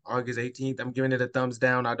Beetle, August 18th. I'm giving it a thumbs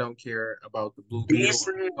down. I don't care about the Blue Beetle.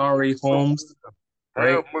 Sorry, Holmes.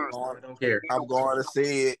 Right? I don't care. I'm going to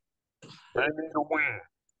see it. They need a win.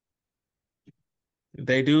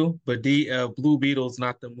 They do, but the Blue Beetle's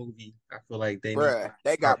not the movie. I feel like they need. Bruh,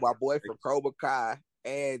 they got my boy from Cobra Kai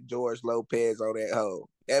and George Lopez on that hoe.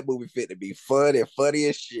 That movie fit to be funny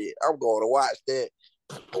as shit. I'm going to watch that.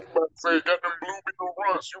 I'm about to say, got them Blue Beetle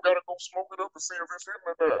runs. You gotta go smoke it up and see if it's him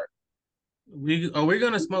or not. We're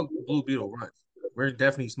gonna smoke Blue Beetle runs. We're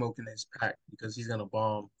definitely smoking this pack because he's gonna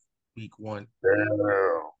bomb week 1. Damn.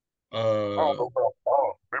 I don't know about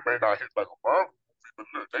bomb. They may not hit like a bomb, but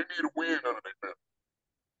look, they need a win under their belt.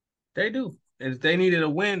 They do. And if they needed a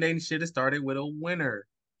win, they should have started with a winner,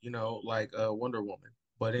 like Wonder Woman.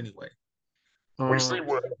 But anyway. We see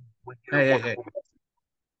what Hey.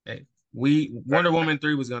 Wonder Woman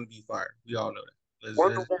 3 was gonna be fire. We all know that.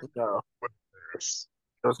 No,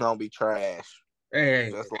 it's gonna be trash.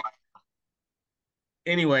 Hey.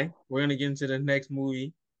 Anyway, we're gonna get into the next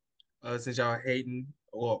movie. Since y'all hating,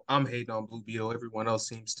 well, I'm hating on Blue Beetle. Everyone else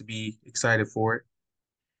seems to be excited for it.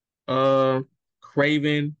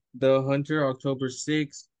 Craven the Hunter, October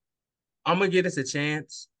 6th. I'm gonna give this a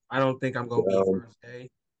chance. I don't think I'm gonna be first day,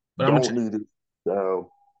 but I'm gonna need it.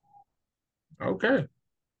 Okay.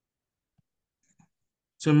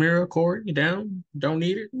 Samira, Corey, you down? Don't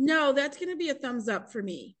need it? No, that's gonna be a thumbs up for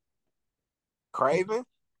me. Craven?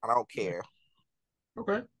 I don't care.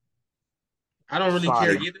 Okay. I don't really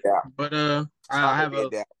care either, but I have a.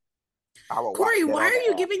 Corey, why are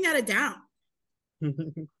you giving that a down?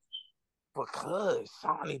 because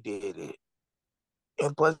Sony did it.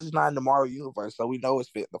 And plus, it's not in the Marvel universe, so we know it's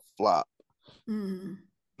fit the flop. Mm.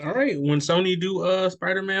 All right, when Sony do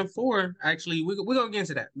Spider-Man 4, actually we're gonna get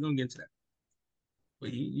into that. We're gonna get into that.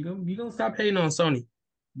 But you gonna stop hating on Sony.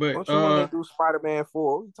 But What you mean they do Spider-Man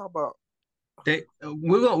 4? What you talking about?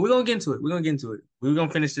 we're gonna get into it. We're gonna get into it. We're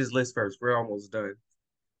gonna finish this list first. We're almost done.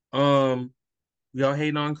 Y'all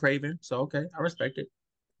hating on Craven, so okay, I respect it.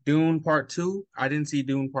 Dune Part 2. I didn't see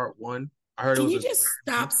Dune Part 1. I heard it Can was you a just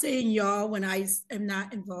stop saying y'all when I am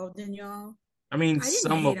not involved in y'all? I mean, I didn't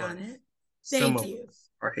some hate of on us, it. some Thank of you. us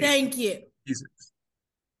are hating. Thank you. Jesus.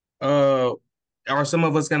 Uh, are some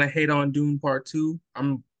of us gonna hate on Dune Part 2?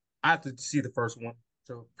 I have to see the first one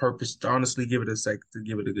to purpose to honestly give it a sec to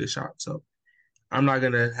give it a good shot. So I'm not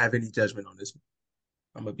gonna have any judgment on this one.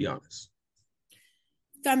 I'm gonna be honest.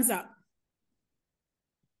 Thumbs up.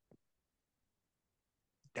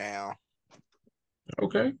 Down.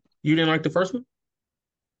 Okay. You didn't like the first one?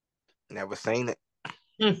 Never seen it.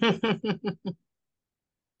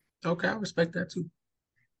 Okay, I respect that too.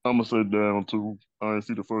 I'm gonna say down too. I didn't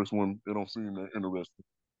see the first one. It don't seem that interesting.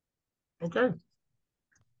 Okay.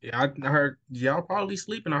 Yeah, I heard y'all probably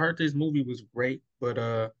sleeping. I heard this movie was great, but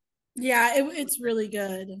Yeah, it's really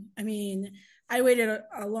good. I mean, I waited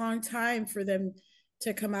a long time for them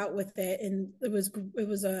to come out with it, and it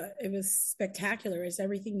was spectacular. It's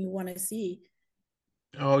everything you want to see.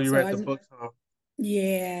 oh, you So read the book, huh?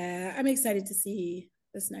 I'm excited to see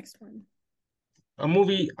this next one. A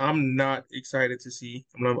movie I'm not excited to see.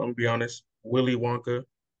 I'm gonna be honest. Willy Wonka.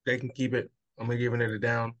 They can keep it. I'm gonna giving it a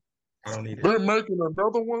down. I don't need it. They're making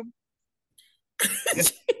another one.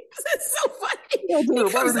 It's so funny. Yeah, He damn,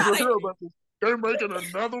 I comes didn't out even of hear about this. They're making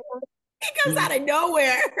another one.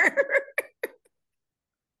 nowhere.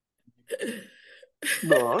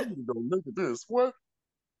 No, I need to go look at this. What?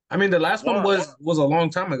 I mean, the last one Why? was a long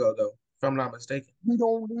time ago, though, if I'm not mistaken. We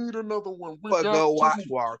don't need another one. We But got go two. watch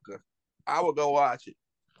Walker. I would go watch it.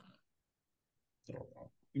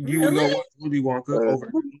 You would go Really? watch Willy Wonka Uh,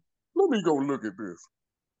 over. let me go look at this.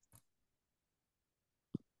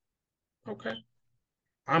 Okay,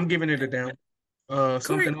 I'm giving it a down. Corey,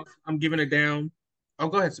 Something else. I'm giving it down. Oh,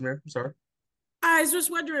 go ahead, Samir. I'm sorry. I was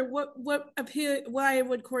just wondering what appeal. Why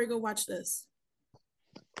would Corey go watch this?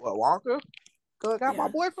 What, Walker? Cause I got my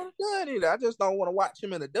Yeah. boy from the dud in it. I just don't want to watch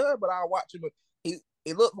him in the dud, but I'll watch him.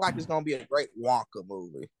 It looks like it's gonna be a great Wonka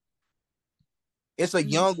movie. It's a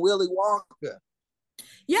young Willy Wonka.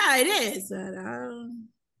 Yeah, it is.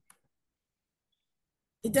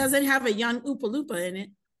 It doesn't have a young Oopa Loopa in it.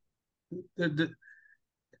 Do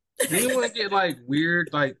anyone get like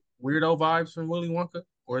weirdo vibes from Willy Wonka,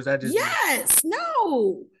 or is that just me? Yes.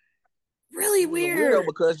 No. Really He was a weirdo weird.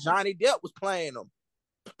 because Johnny Depp was playing him.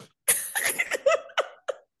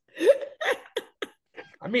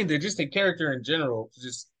 I mean, they're just a character in general,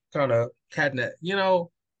 just kind of cat in the,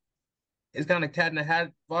 it's kind of cat in the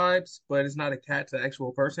hat vibes, but it's not a cat to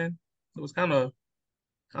actual person. So it's kind of,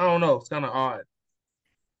 I don't know, it's kind of odd.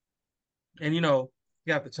 And you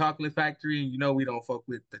got the chocolate factory, and we don't fuck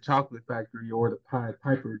with the chocolate factory or the Pied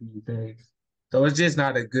Piper these days. So it's just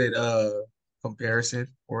not a good comparison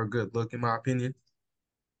or a good look in my opinion.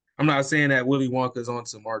 I'm not saying that Willy Wonka's on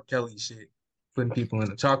some R. Kelly shit, putting people in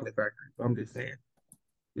the chocolate factory. But I'm just saying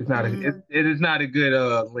it's not it is not a good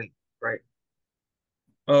link, right?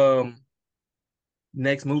 Um,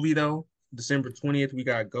 Next movie though, December 20th, we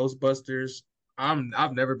got Ghostbusters.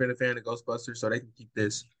 I've never been a fan of Ghostbusters, so they can keep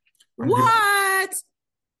this. I'm giving it. What?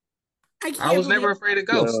 I I can't was never believe. afraid of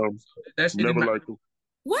ghosts. That shit didn't Never matter. liked them.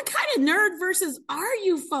 What kind of nerd versus are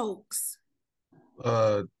you folks?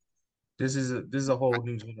 Uh, this is a whole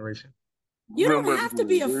new generation. You Them don't baby have to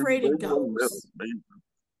be boys, afraid they of know that ghosts. amazing.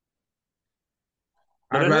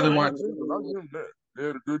 But I'd they had rather a good watch. jingle. I give them that. They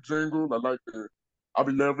had a good jingle. I like that. I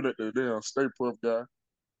be laughing at the damn Stay Puft guy.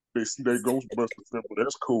 They Ghostbusters symbol.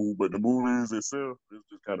 That's cool, but the movies itself is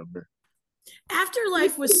just kind of bad.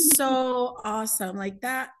 Afterlife was so awesome. Like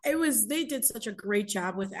that, they did such a great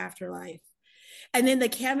job with Afterlife. And then the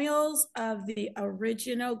cameos of the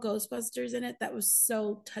original Ghostbusters in it, that was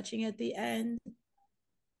so touching at the end.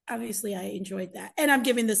 Obviously, I enjoyed that. And I'm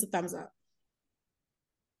giving this a thumbs up.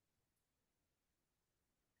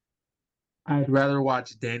 I'd rather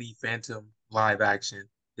watch Danny Phantom live action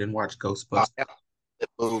than watch Ghostbusters. That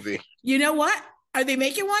movie. You know what? Are they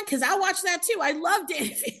making one? Because I watched that too. I loved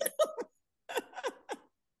it.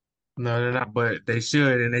 No, they're not, but they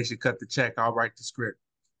should, and they should cut the check. I'll write the script.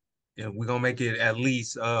 And we're gonna make it at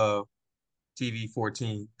least TV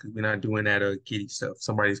 14 because we're not doing that kitty stuff.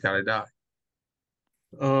 Somebody's gotta die.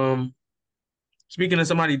 Um, Speaking of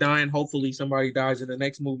somebody dying, hopefully somebody dies in the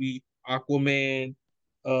next movie, Aquaman.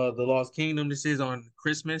 The Lost Kingdom. This is on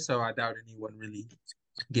Christmas, so I doubt anyone really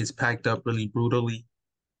gets packed up really brutally.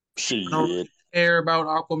 I don't Shit. really care about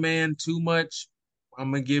Aquaman too much.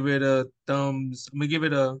 I'm gonna give it a thumbs. I'm gonna give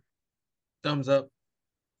it a thumbs up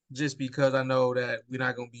just because I know that we're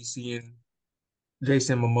not gonna be seeing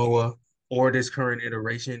Jason Momoa or this current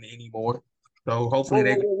iteration anymore. So Whoa, hopefully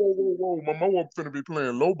whoa, they. whoa, whoa, whoa, whoa. Momoa finna be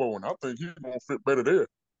playing Lobo, and I think he's gonna fit better there.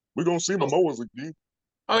 We're gonna see Oh, Momoa's again.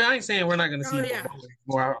 oh, I ain't saying we're not gonna Oh see yeah. Momoa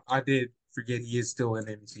anymore. I did forget he is still in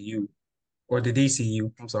the MCU or the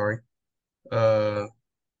DCU. I'm sorry. Uh,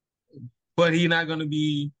 but he's not gonna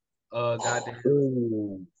be goddamn.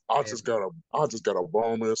 Ooh, I just got a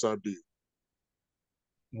bomb ass idea.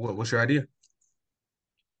 What's your idea?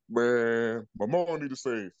 Man, my mom need to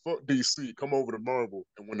say, fuck DC, come over to Marvel.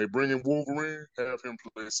 And when they bring in Wolverine, have him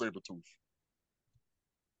play Sabretooth.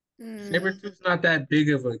 Mm. Sabretooth's not that big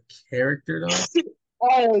of a character though.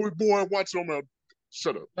 Oh, boy, watch your mouth.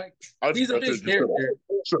 Shut up. Like I just he's a gotta tell big you, shut character,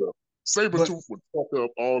 up. Shut up. but Sabretooth would fuck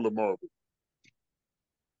up all of Marvel.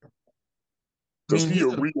 I Because mean he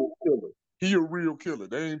he's a a real killer. He a real killer.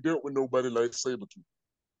 They ain't dealt with nobody like Sabretooth.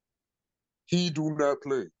 He do not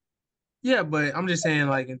play. yeah, but I'm just saying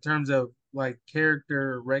like in terms of like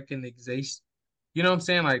character recognition, you know what I'm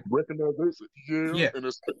saying? Like Recognize it. Yeah, yeah, and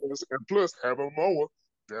plus having Moa,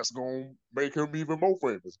 that's gonna make him even more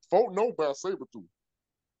famous. Folk know about Sabretooth.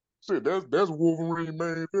 Shit, that's Wolverine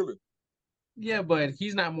main villain. yeah, but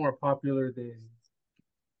he's not more popular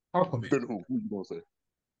Aquaman Then who? Who you gonna say?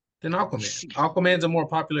 than Aquaman. Shit. Aquaman's a more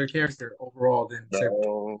popular character overall than Sabretooth.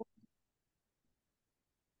 No.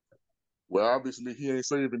 Well, obviously he ain't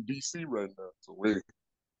saving DC right now. So wait,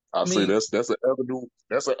 I I say mean, that's an avenue.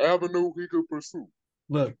 That's an avenue he could pursue.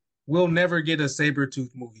 look, we'll never get a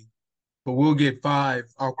Sabretooth movie, but we'll get five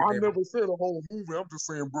I Aquaman movies. never said a whole movie. I'm just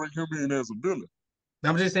saying bring him in as a villain.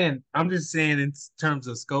 I'm just saying in terms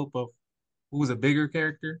of scope of who's a bigger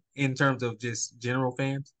character in terms of just general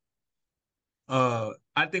fans.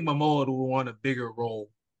 I think Momoa would want a bigger role,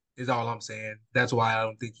 is all I'm saying. That's why I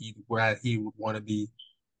don't think he would want to be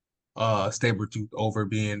Sabretooth over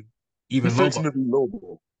being He even fixing Lobo. to be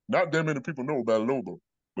Lobo. Not that many people know about Lobo,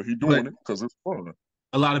 but he But doing it because it's fun.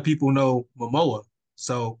 a lot of people know Momoa,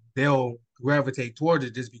 so they'll gravitate towards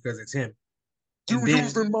it just because it's him. And You then,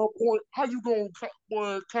 using my point. How you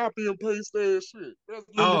gonna copy and paste that shit? That's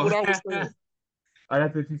literally oh, what I was oh, saying.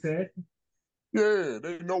 that's what you said? Yeah,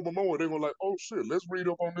 they know Momoa. They're gonna like, oh shit, let's read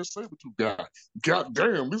up on this Sabretooth guy. God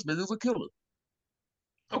damn, this nigga's a killer.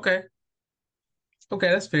 Okay, okay,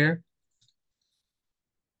 that's fair.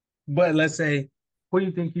 But let's say, what do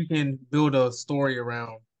you think you can build a story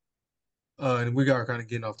around? And we are kind of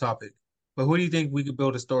getting off topic, but who do you think we could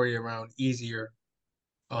build a story around easier?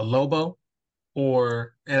 Lobo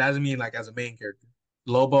or, and I mean like as a main character,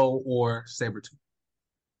 Lobo or Sabretooth?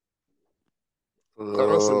 I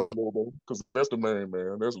say Uh, Lobo, because that's the main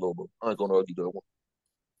man. That's Lobo. I ain't gonna argue that one.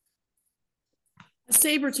 A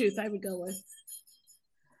saber tooth, I would go with.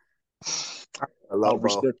 I Lobo.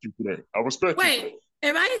 respect you for that. I respect you for that. Wait,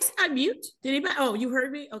 am I on mute? Did anybody? Oh, you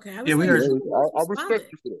heard me? Okay, I Yeah, was we like, heard you. who Yeah, was I respect responding?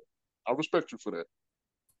 you for that. I respect you for that.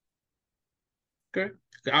 Okay.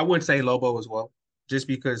 I would say Lobo as well, just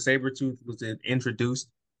because Sabretooth was introduced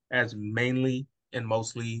as mainly and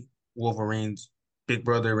mostly Wolverine's big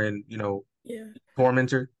brother and, Yeah.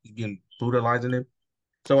 tormentor. He's been brutalizing him.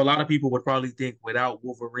 So a lot of people would probably think without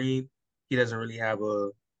Wolverine, he doesn't really have a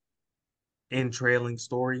entrailing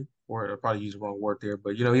story, or I'll probably use the wrong word there,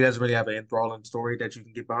 but he doesn't really have an enthralling story that you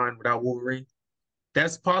can get behind without Wolverine.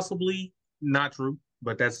 That's possibly not true,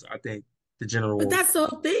 but that's I think the But general. that's the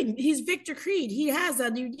whole thing. He's Victor Creed. He has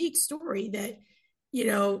a unique story that,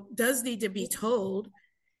 does need to be told.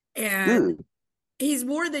 Yeah. And he's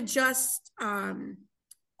more than just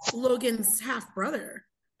Logan's half brother.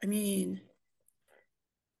 I mean,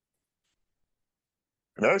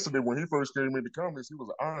 And actually, when he first came into comics, he was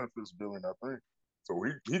an Iron Fist villain, I think. So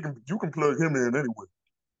he can you can plug him in anyway.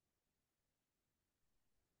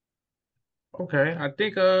 Okay, I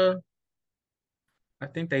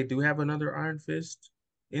think they do have another Iron Fist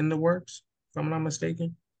in the works, if I'm not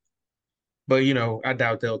mistaken. But I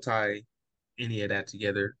doubt they'll tie any of that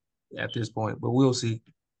together at this point. But we'll see.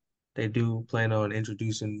 They do plan on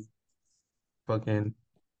introducing fucking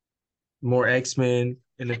more X-Men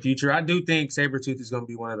in the future. I do think Sabretooth is going to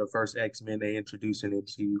be one of the first X-Men they introduce in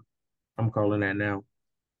MCU. I'm calling that now.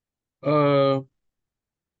 Uh,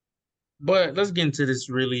 but let's get into this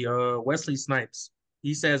really. Wesley Snipes.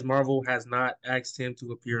 He says Marvel has not asked him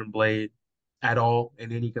to appear in Blade at all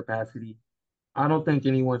in any capacity. I don't think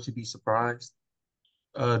anyone should be surprised.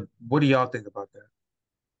 What do y'all think about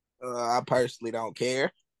that? I personally don't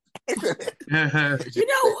care. You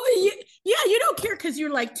don't care because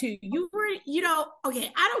you're like 2. You were,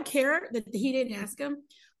 okay, I don't care that he didn't ask him,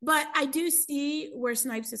 but I do see where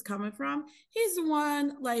Snipes is coming from. He's the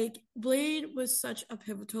one, like, Blade was such a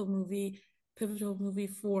pivotal movie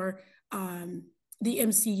for the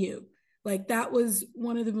MCU. Like, that was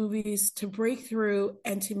one of the movies to break through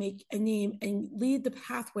and to make a name and lead the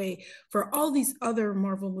pathway for all these other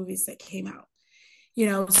Marvel movies that came out.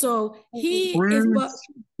 So he's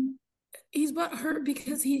but hurt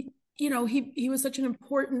because he was such an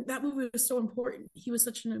important, that movie was so important. He was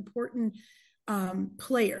such an important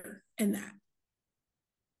player in that.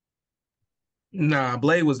 Nah,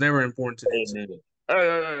 Blade was never important to Hey, them. man.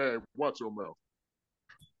 Hey, watch your mouth.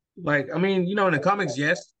 Like, I mean, in the comics,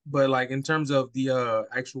 yes, but like in terms of the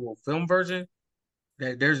actual film version,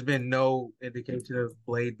 there's been no indication of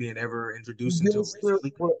Blade being ever introduced until Yes,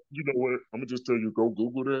 recently. you know what? I'm gonna just tell you, go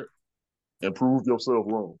Google that and prove yourself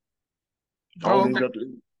wrong. I Oh, don't even okay. got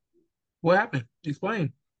to. What happened?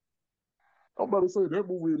 Explain. I'm about to say that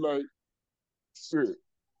movie, like, shit,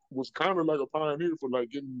 was kind of like a pioneer for like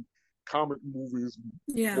getting comic movies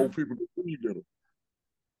Yeah. more people to see them.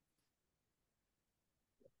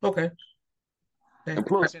 Okay. And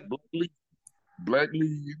plus, Black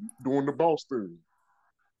Lee doing the boss thing.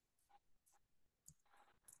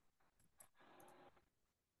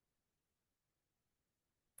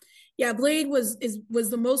 Yeah, Blade was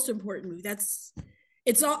the most important movie.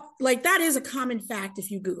 It's all like, that is a common fact if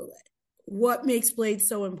you Google it. What makes Blade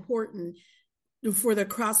so important for the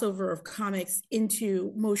crossover of comics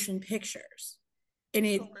into motion pictures? And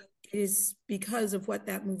it is because of what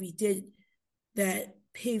that movie did that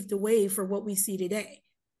paved the way for what we see today.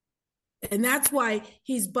 And that's why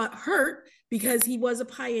he's but hurt, because he was a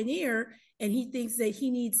pioneer and he thinks that he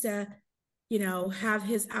needs to, have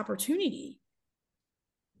his opportunity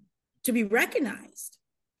to be recognized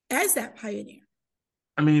as that pioneer.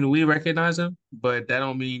 I mean, we recognize him, but that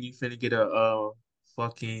don't mean you finna get a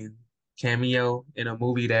fucking cameo in a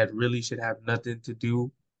movie that really should have nothing to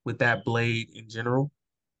do with that Blade in general,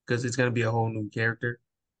 because it's gonna be a whole new character.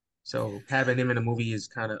 So having him in a movie is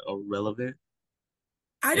kind of irrelevant.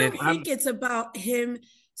 I And don't think it's about him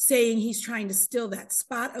saying he's trying to steal that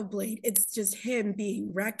spot of Blade. It's just him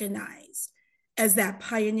being recognized as that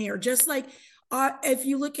pioneer. Just like, if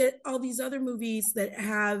you look at all these other movies that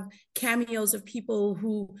have cameos of people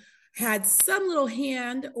who had some little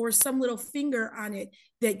hand or some little finger on it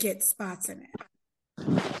that get spots in it.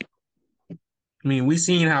 I mean, we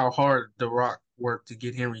seen how hard The Rock worked to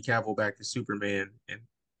get Henry Cavill back as Superman and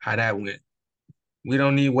how that went. We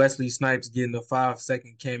don't need Wesley Snipes getting a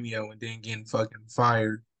 5-second cameo and then getting fucking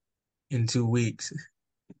fired in 2 weeks.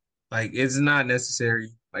 Like, it's not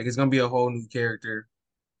necessary. Like, it's gonna be a whole new character.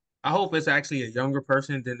 I hope it's actually a younger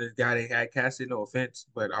person than the guy they had casted. No offense,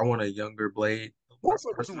 but I want a younger Blade What's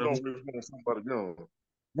up with you personally. always want somebody young?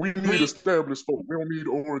 We I need mean, established folk. We don't need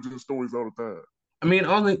origin stories all the time.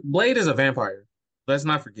 only Blade is a vampire. Let's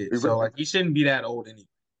not forget. So, Exactly. like, he shouldn't be that old anyway.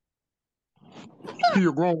 He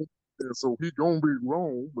a grown, and so he gonna be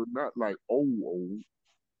grown, but not like old.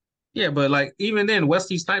 Yeah, but like even then,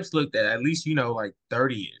 Wesley Snipes looked at least like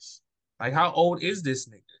 30-ish. Like, how old is this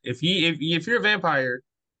nigga? If you're a vampire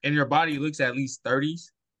and your body looks at least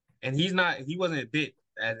 30s, and he wasn't bit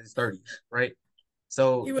at his 30s, right?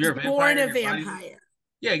 So He if was you're a born vampire a and your body vampire.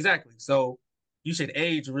 yeah, exactly. So you should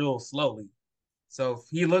age real slowly. So if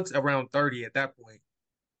he looks around 30 at that point,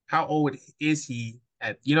 how old is he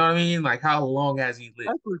at, you know what I mean? Like, how long has he I lived?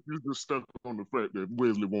 think you're just stuck on the fact that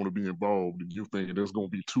Wesley want to be involved, and you think there's gonna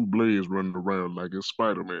be two Blades running around like it's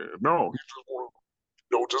Spider-Man. No, he just want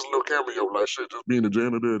just a little cameo like shit, just being the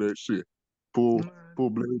janitor of that shit. Pull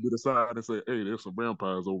Blade to the side and say, "Hey, there's some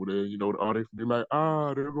vampires over there." The audience be like,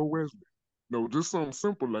 "Ah, there go Wesley." No, just something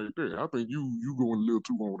simple like that. I think you going a little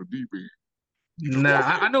too on the deep end. You just Nah,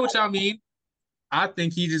 want I know what y'all mean. I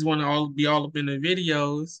think he just want to all be all up in the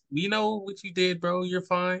videos. We know what you did, bro. You're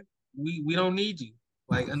fine. We don't need you.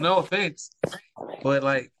 Like, no offense, but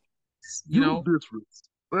like, you you know,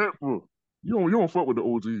 disrespectful. You don't fuck with the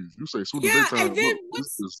OGs. You say as soon as they Yeah, time and then up, you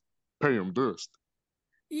just pay them dust.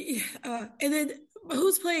 and then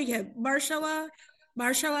who's playing him? Marshall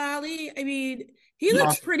Ali. I mean, he looks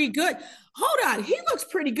awesome. pretty good. Hold on, he looks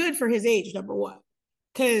pretty good for his age. Number one,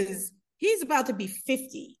 because he's about to be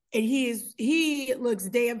 50, and he looks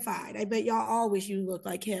damn fine. I bet y'all all wish you looked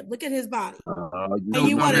like him. Look at his body, You and No you shouldn't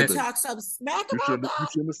have want said to comment. that. talk some smack You about shouldn't. You that?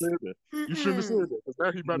 shouldn't have said that. You shouldn't have said Mm-mm. that because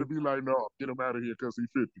now he about to be like, no, get him out of here because he's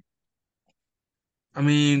 50. I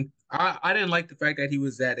mean, I didn't like the fact that he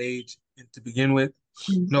was that age to begin with.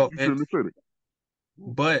 You No shouldn't offense, have said it.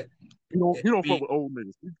 but He don't fuck with old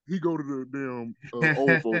niggas. He go to the damn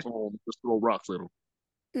old folks home and just throw rocks at them.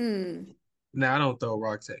 Mm. Nah, I don't throw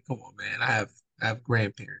rocks at. Come on, man. I have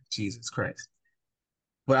grandparents. Jesus Christ.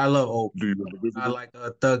 But I love old Do you people. ever visit I them? like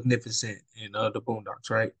Thugnificent and the Boondocks,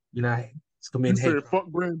 right? You know, it's You committing hate said crime.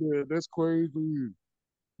 fuck granddad. That's crazy.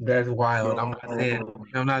 That's wild. I'm No, not saying.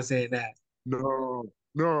 I'm not saying that. no.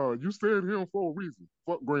 You said him for a reason.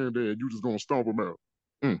 Fuck granddad. You just gonna stomp him out.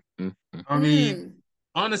 Mm. I mean, Mm.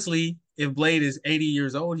 honestly, if Blade is 80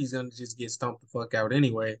 years old, he's gonna just get stomped the fuck out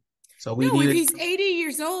anyway. So we No, if need he's 80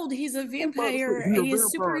 years old, he's a I'm about to say vampire he a and he has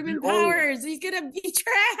vampire. He superhuman old. powers. He's gonna beat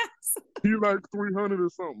your ass. He like 300 or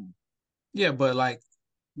something. Yeah, but like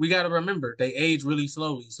we gotta remember they age really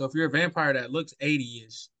slowly. So if you're a vampire that looks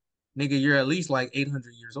 80-ish, nigga, you're at least like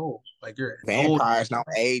 800 years old. Like you're old. Vampires don't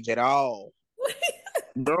age at all.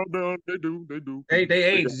 No, they do. They do. They They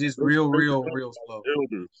age got just they real slow.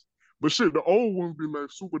 elders. But shit, the old ones be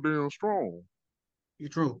like super damn strong. You're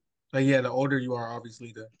true. Like yeah, the older you are,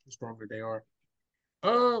 obviously, the stronger they are.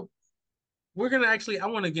 Uh, we're gonna actually. I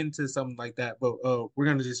want to get into something like that, but we're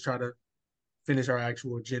gonna just try to finish our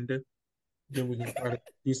actual agenda. Then we can try to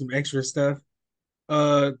do some extra stuff.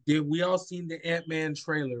 Did we all seen the Ant-Man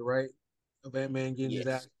trailer, right? Of Ant-Man getting his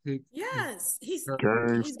Yes. ass kicked. Yes, Gang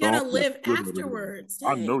he's gonna stomp the live shit out of him. afterwards.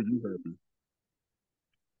 I know Dang. you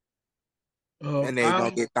happy. And they're gonna I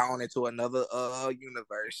get thrown into another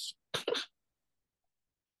universe.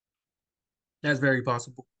 That's very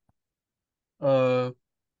possible. Uh,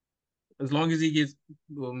 as long as he gets,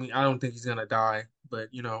 well, I mean, I don't think he's gonna die, but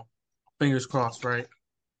fingers crossed, right?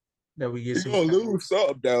 That we get You're some, gonna lose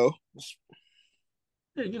something though.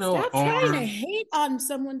 an Stop trying to arm. hate on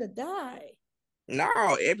someone to die. No,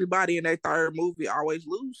 everybody in their third movie always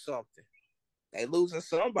lose something. They losing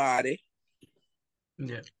somebody.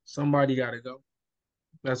 Yeah, somebody gotta go.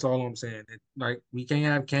 That's all I'm saying. Like we can't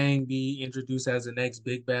have Kang be introduced as the next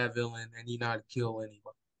big bad villain and he not kill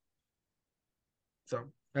anybody. So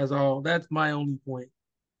that's all. That's my only point.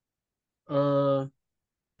 Uh,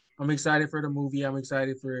 I'm excited for the movie. I'm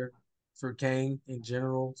excited for Kang in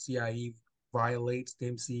general. See how he violates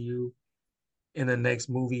the MCU in the next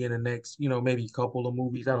movie, in the next, maybe couple of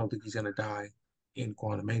movies. I don't think he's gonna die in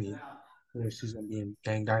Quantumania. He's gonna be in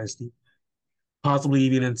Kang Dynasty, possibly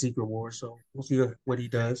even in Secret War. So we'll see what he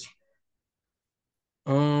does.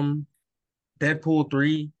 Um, Deadpool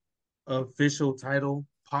 3 official title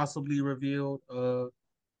possibly revealed.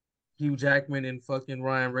 Hugh Jackman and fucking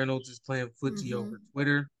Ryan Reynolds is playing footsie Mm-hmm. over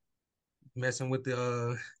Twitter, messing with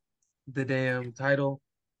the damn title.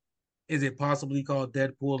 Is it possibly called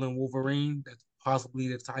Deadpool and Wolverine? That's possibly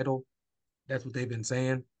the title. That's what they've been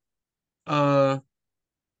saying. Uh,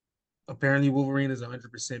 apparently Wolverine is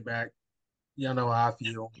 100% back. Y'all know how I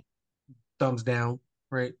feel. Thumbs down,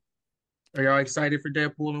 right? Are y'all excited for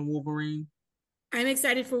Deadpool and Wolverine? I'm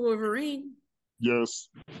excited for Wolverine. Yes.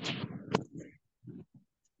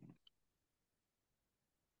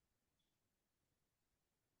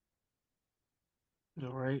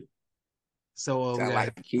 All right. So we Sound got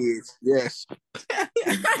like kids. Yes.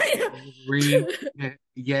 Wolverine.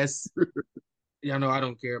 Yes. Y'all know I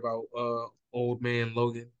don't care about old man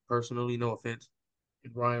Logan personally. No offense.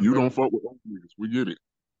 Ryan You don't Reynolds. fuck with old niggas. We get it.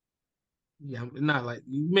 Yeah, I'm not like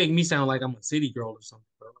you make me sound like I'm a city girl or something,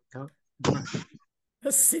 bro. Like,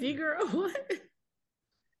 A city girl? What?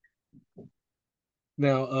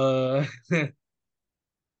 now,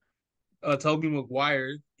 Tobey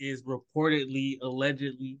Maguire is reportedly,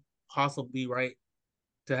 allegedly, possibly right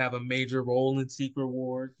to have a major role in Secret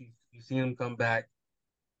Wars. You seen him come back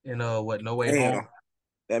in No Way Home. Damn.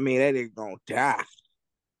 That mean that nigga gonna die.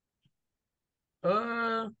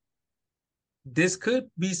 Uh, this could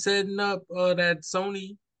be setting up that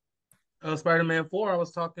Sony Spider-Man 4 I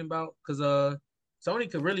was talking about because Sony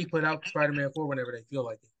could really put out Spider-Man 4 whenever they feel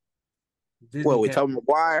like it. Disney What, with can't. Tobey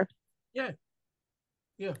Maguire? Yeah,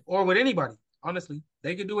 yeah, or with anybody. Honestly,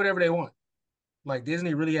 they can do whatever they want. Like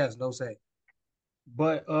Disney really has no say.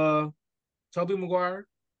 But Tobey Maguire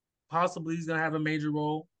possibly he's gonna have a major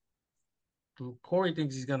role. Corey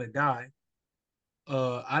thinks he's gonna die.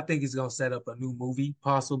 I think he's gonna set up a new movie,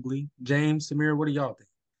 possibly. James, Samira, what do y'all think?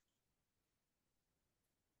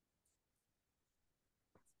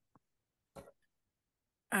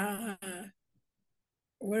 Uh,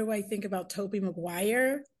 what do I think about Tobey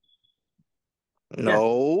Maguire? Yeah.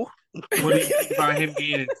 No. What do you think about him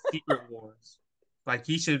being in Secret Wars? Like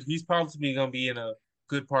he's probably gonna be in a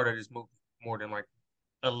good part of this movie more than like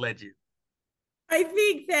a legend. I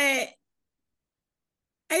think that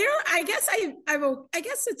I don't. I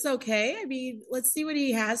guess it's okay. I mean, let's see what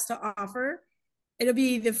he has to offer. It'll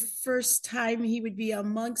be the first time he would be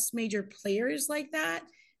amongst major players like that.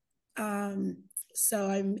 So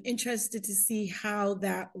I'm interested to see how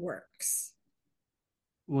that works.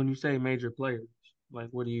 When you say major players, like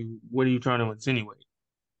what are you trying to insinuate?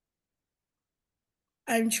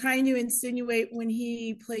 I'm trying to insinuate when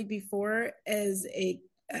he played before as a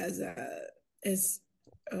as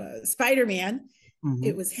Spider-Man, Mm-hmm.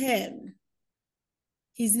 it was him.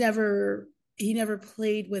 He's never he never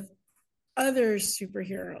played with other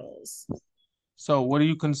superheroes. So what do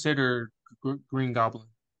you consider Green Goblin?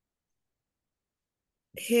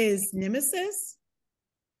 His nemesis?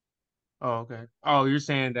 Oh, okay. Oh, you're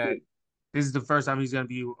saying that this is the first time he's gonna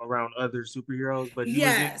be around other superheroes, but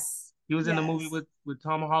Yes. he was in the movie Yes. with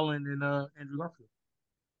Tom Holland and Andrew Garfield.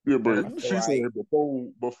 Yeah, That but she Right. said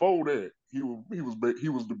before that he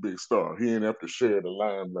was the big star. He ain't have to share the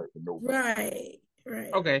limelight with nobody. Right.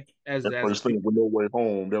 Right. okay, That as a first thing kid. with No Way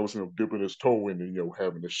Home, that was him dipping his toe in and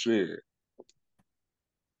having to share.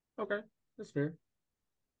 Okay, that's fair.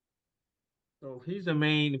 So he's the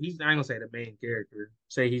main. He's I ain't gonna say the main character.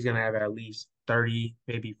 Say he's gonna have at least 30,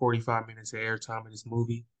 maybe 45 minutes of airtime in this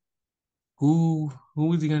movie. Who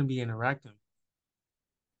is he gonna be interacting?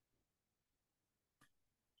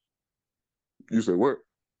 You said what?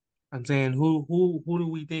 I'm saying who do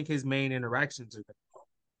we think his main interactions are?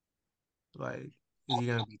 Like, is he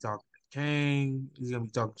gonna be talking to Kang? Is he gonna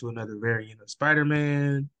be talking to another variant of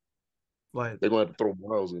Spider-Man? Like They're gonna have to throw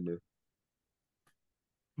Miles in there.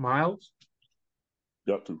 Miles?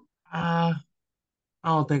 Got to. Uh, I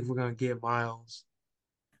don't think we're gonna get Miles.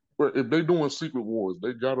 But if they doing Secret Wars,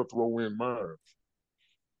 they gotta throw in Miles.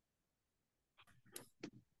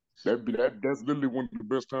 That's literally one of the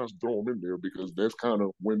best times to throw him in there because that's kind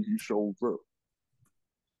of when he shows up.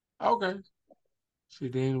 Okay. So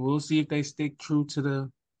then we'll see if they stick true to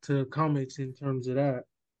the comics in terms of that.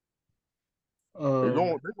 They're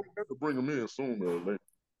gonna have to bring him in sooner or later.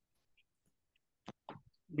 I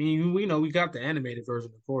mean, we know we got the animated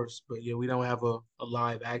version, of course, but yeah, we don't have a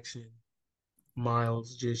live action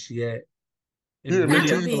Miles just yet. Yeah, And and they That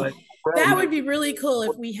really, I would teased feel him like be crowd. that would be really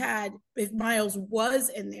cool if Miles was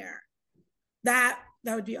in there. That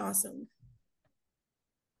would be awesome.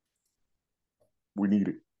 We need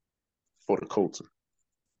it for the culture.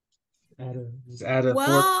 just add a fourth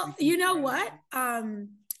Well, freaking you know what? character.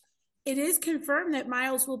 It is confirmed that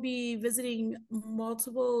Miles will be visiting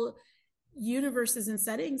multiple universes and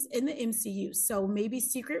settings in the MCU. So maybe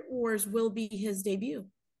Secret Wars will be his debut.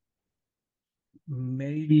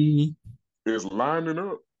 Maybe. It's lining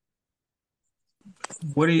up.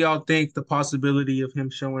 What do y'all think the possibility of him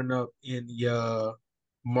showing up in the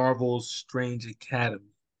Marvel's Strange Academy?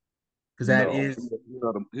 Because that No, is,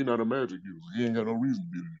 he not a magic user. He ain't got no reason to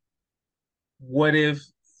be what if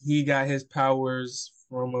he got his powers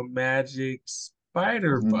from a magic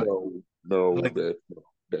spider there. bite? No, no, Like, that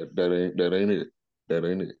ain't it. That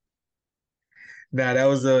ain't it. nah, that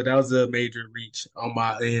was a major reach on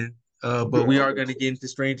my end. But we Yeah, are gonna get into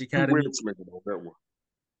Strange he web Academy. slinging on that one.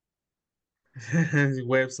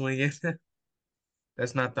 Web slinging.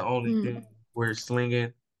 That's not the only thing we're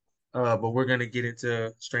slinging. But we're gonna get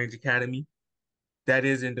into Strange Academy. That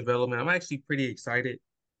is in development. I'm actually pretty excited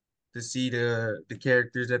to see the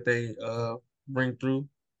characters that they bring through.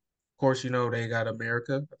 Of course, they got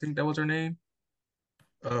America. I think that was her name.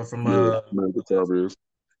 From Yeah, man, the Yes. top is.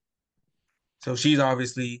 So she's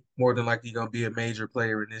obviously more than likely gonna be a major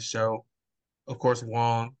player in this show. Of course,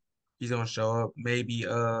 Wong, he's gonna show up. Maybe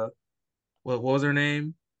what was her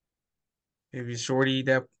name? Maybe Shorty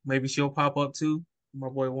that maybe she'll pop up too. My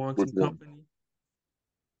boy Wong Which and one? company.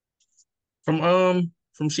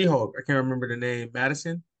 From She-Hulk. I can't remember the name.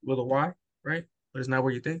 Madison with a Y, right? But it's not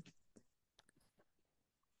what you think.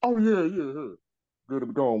 Oh yeah, yeah, yeah. Good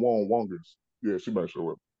at going Wongers. Yeah, she might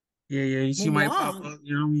show up. Yeah, yeah, she might pop Wong. up,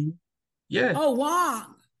 you know what I mean? Yeah. Oh,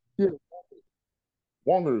 Wong. Yeah,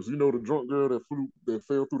 Wongers. You know the drunk girl that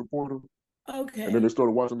fell through the portal, and then they Okay.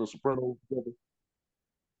 started watching The Sopranos together.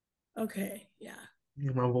 Okay. Yeah.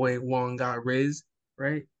 Yeah, my boy Wong got Riz,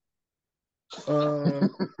 right? Uh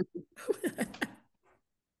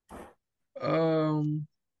um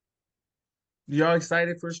y'all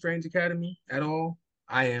excited for Strange Academy at all?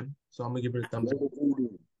 I am, so I'm gonna give it a thumbs up. Brother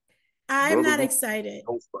Voodoo, I'm Brother not Voodoo, excited.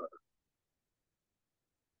 Ghost Rider.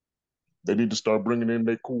 They need to start bringing in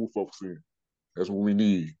their cool folks in. That's what we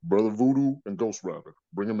need. Brother Voodoo and Ghost Rider.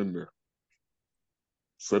 Bring them in there.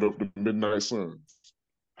 Set up the Midnight Suns.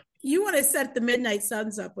 You want to set the Midnight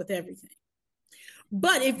Suns up with everything.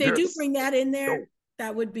 But if they do Yes. bring that in No. there,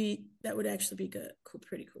 that would actually be good. Cool,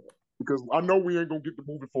 pretty cool. Because I know we ain't gonna get the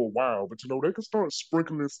movie for a while, but they can start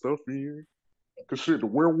sprinkling stuff in. Cause shit, the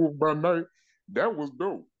Werewolf by Night, that was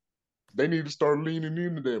dope. They need to start leaning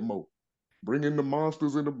into that more. Bring in the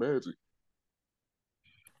monsters and the magic.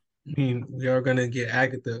 I mean, we are gonna get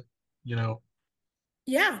Agatha, you know.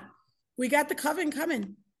 Yeah, we got the coven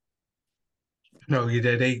coming. No,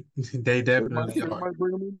 yeah, they definitely They are. might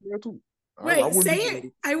bring them in there too. I Wait, wouldn't say be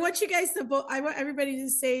it. I want you guys to vote. I want everybody to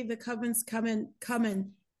say the coven's coming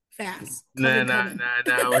fast. Nah, Coven nah, coming.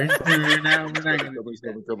 nah, nah. We're not gonna do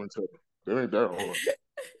that. coming. That ain't that hard.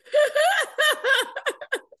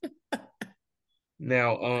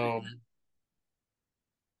 Now,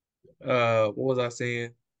 what was I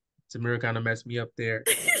saying? Samira kind of messed me up there.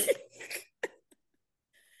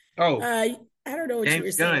 Oh, I don't know what you were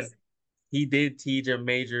James saying. Gunn. He did tease a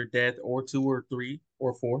major death or two or three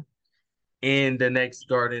or four in the next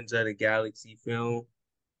Guardians of the Galaxy film.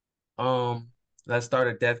 Let's start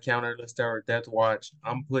a death counter. Let's start a death watch.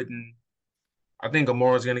 I think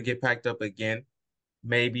Gamora's gonna get packed up again.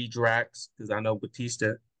 Maybe Drax, because I know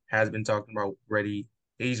Batista has been talking about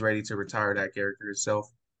he's ready to retire that character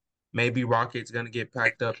himself. Maybe Rocket's gonna get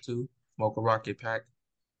packed up too. Smoke a rocket pack.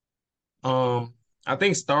 Um, I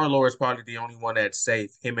think Star-Lord is probably the only one that's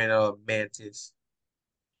safe. Him and Mantis,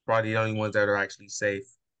 probably the only ones that are actually safe.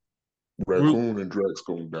 Groot, Raccoon and Drax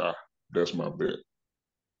gonna die. That's my bet.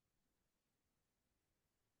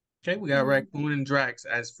 okay, we got Raccoon and Drax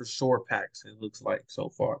as for sure packs, it looks like so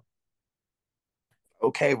far.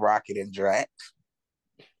 Okay, Rocket and Drax.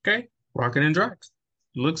 Okay, Rocket and Drax.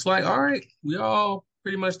 Looks like, all right, we all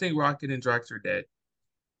pretty much think Rocket and Drax are dead.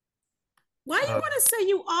 Why do you want to say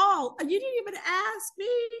you all? You didn't even ask me.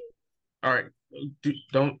 All right,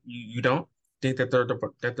 you don't think that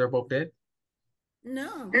they're both dead?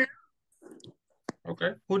 No.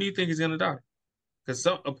 Okay, who do you think is gonna die? Because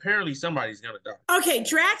apparently somebody's gonna die. Okay,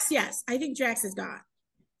 Drax, yes. I think Drax is gone,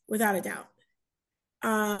 without a doubt.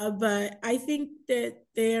 But I think that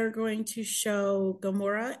they're going to show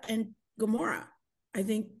Gamora and Gamora. I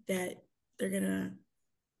think that they're gonna.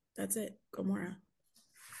 That's it, Gamora.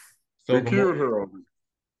 So They killed her already.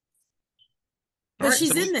 But all right,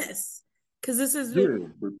 she's so in this because this is Yeah,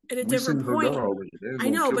 but at a we seen different her point. die already. I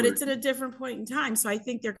know, but it's at a different point in time. So I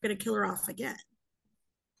think they're going to kill her off again.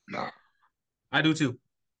 Nah. I do too.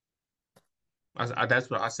 That's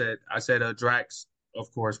what I said. I said Drax,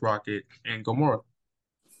 of course, Rocket, and Gamora.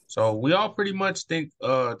 So we all pretty much think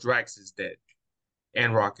Drax is dead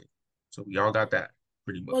and Rocket. So we all got that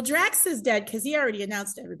pretty much. Well, Drax is dead because he already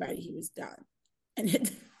announced to everybody he was done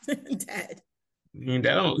and dead. I mean,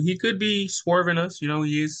 he could be swerving us. You know,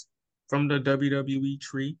 he is from the WWE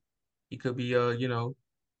tree. He could be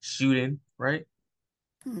shooting, right?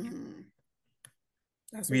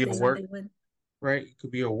 That's what Be a they work, win. right? It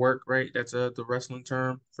could be a work, right? That's the wrestling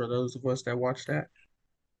term for those of us that watch that.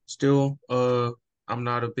 Still, I'm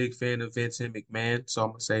not a big fan of Vince and McMahon, so I'm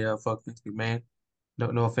gonna say fuck Vince McMahon.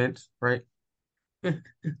 No offense, right?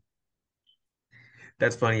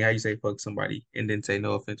 That's funny how you say fuck somebody and then say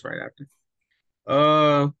no offense right after.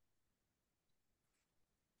 Uh,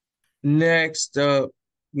 next up,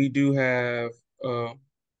 we do have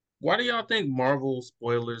why do y'all think Marvel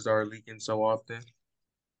spoilers are leaking so often?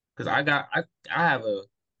 Because I have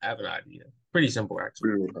an idea. Pretty simple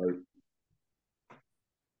actually. Build hype.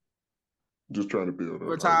 Just trying to build up.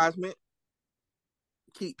 Advertisement.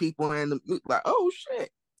 Keep people in the like, oh shit.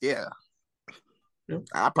 Yeah.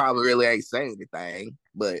 I probably really ain't saying anything,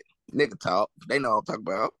 but nigga talk. They know what I'm talking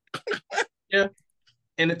about. Yeah.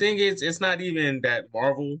 And the thing is, it's not even that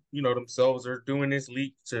Marvel, themselves are doing this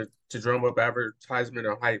leak to drum up advertisement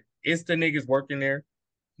or hype. It's the niggas working there.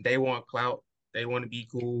 They want clout. They want to be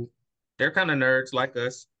cool. They're kind of nerds like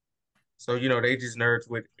us. So, they just nerds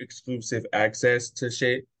with exclusive access to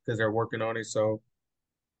shit because they're working on it. So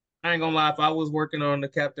I ain't gonna lie, if I was working on the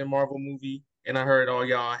Captain Marvel movie and I heard all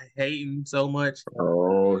y'all hating so much,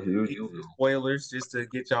 oh, here you go. spoilers just to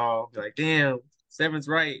get y'all like, damn, Seven's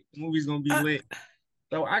right. The movie's gonna be lit.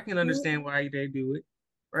 So I can understand why they do it,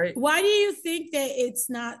 right? Why do you think that it's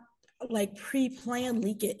not like pre-planned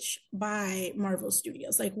leakage by Marvel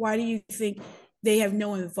Studios? Like, why do you think they have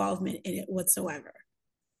no involvement in it whatsoever?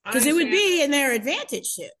 Because it would be in their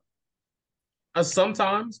advantage too.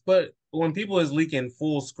 Sometimes, but when people is leaking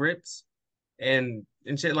full scripts and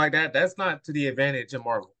shit like that, that's not to the advantage of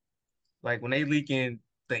Marvel. Like when they leaking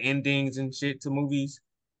the endings and shit to movies,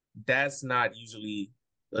 that's not usually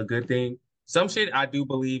a good thing. Some shit I do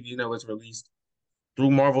believe, is released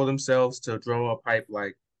through Marvel themselves to drum up hype,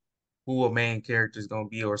 like who a main character is gonna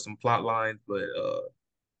be or some plot lines, but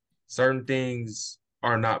certain things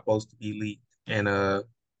are not supposed to be leaked, and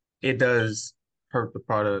it does hurt the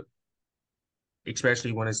product,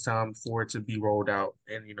 especially when it's time for it to be rolled out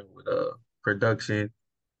and with production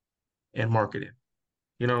and marketing.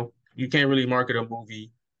 You can't really market a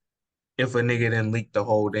movie if a nigga didn't leak the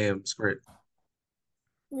whole damn script.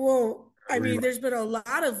 Well, I mean, there's been a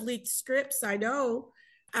lot of leaked scripts I know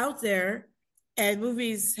out there, and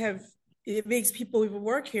movies have. It makes people even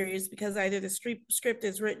more curious because either the script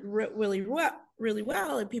is written really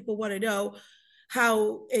well, and people want to know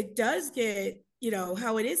how it does get,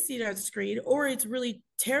 how it is seen on screen, or it's really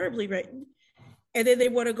terribly written, and then they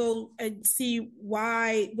want to go and see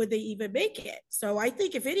why would they even make it. So I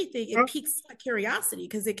think if anything, it piques curiosity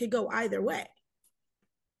because it could go either way.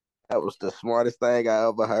 That was the smartest thing I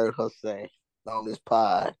ever heard her say on this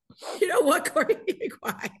pod. You know what, Corey? Be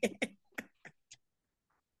quiet.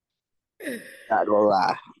 Not gonna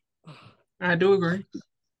lie. I do agree.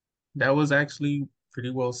 That was actually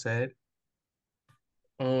pretty well said.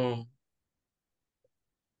 I'm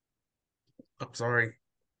sorry.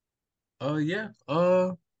 Yeah.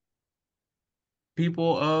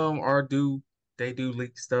 People they do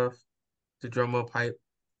leak stuff to drum up hype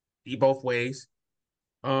both ways.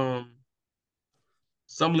 Um,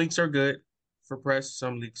 some leaks are good for press,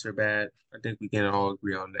 some leaks are bad. I think we can all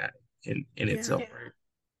agree on that in itself, right?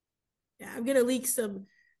 Yeah, I'm gonna leak some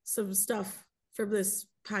stuff from this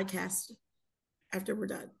podcast after we're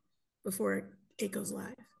done, before it goes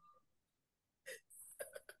live.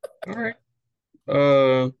 All right.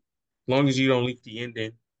 As long as you don't leak the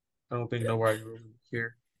ending, I don't think nobody really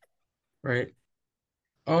care, right?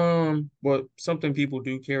 But something people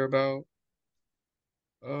do care about.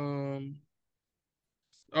 Um,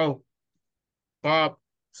 oh, Bob,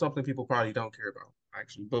 something people probably don't care about,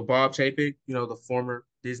 actually. But Bob Chapek, the former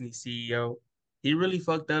Disney CEO, he really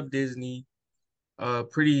fucked up Disney,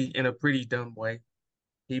 in a pretty dumb way.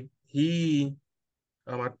 He,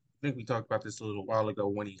 I think we talked about this a little while ago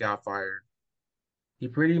when he got fired. He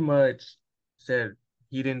pretty much said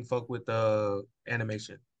he didn't fuck with the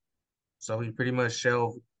animation. So he pretty much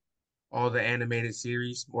shelved all the animated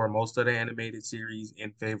series or most of the animated series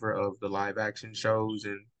in favor of the live action shows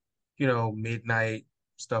and, midnight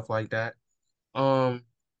stuff like that. Um,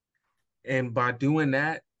 and by doing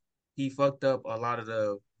that, he fucked up a lot of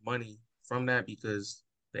the money from that because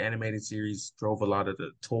the animated series drove a lot of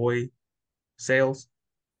the toy sales.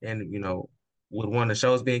 And, with one of the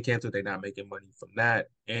shows being canceled, they're not making money from that.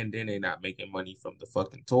 And then they're not making money from the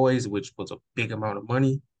fucking toys, which was a big amount of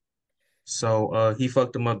money. So he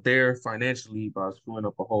fucked them up there financially by screwing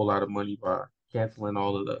up a whole lot of money by canceling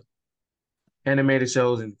all of the animated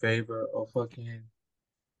shows in favor of fucking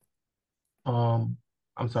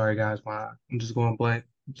I'm sorry guys, I'm just going blank.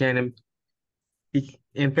 In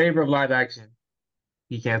favor of live action,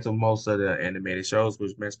 he canceled most of the animated shows,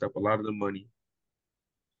 which messed up a lot of the money.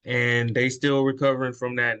 And they still recovering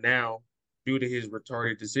from that now due to his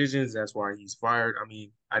retarded decisions. That's why he's fired. I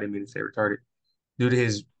mean, I didn't mean to say retarded. Due to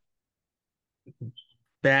his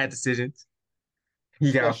bad decisions,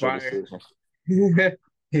 he got Special fired. decisions.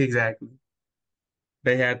 Exactly.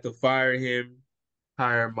 They had to fire him,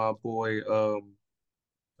 hire my boy,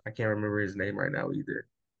 I can't remember his name right now either.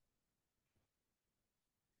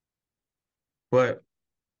 But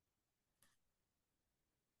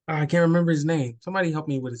I can't remember his name. Somebody help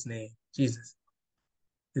me with his name. Jesus.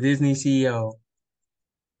 The Disney CEO,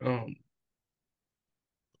 um,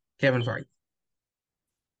 Kevin Feige.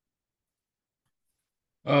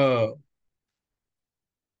 Uh,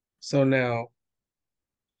 so now,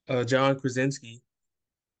 John Krasinski,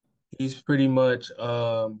 he's pretty much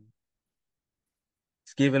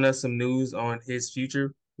giving us some news on his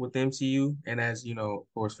future with the MCU. And as you know,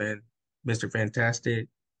 of course, Mr. Fantastic,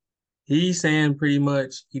 he's saying pretty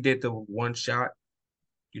much he did the one shot,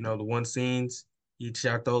 the one scenes. He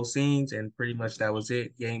shot those scenes, and pretty much that was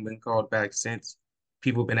it. He ain't been called back since.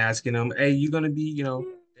 People been asking him, "Hey, you gonna be?" They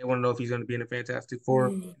want to know if he's gonna be in the Fantastic Four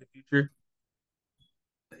in the future.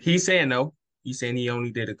 He's saying no. He's saying he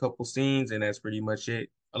only did a couple scenes, and that's pretty much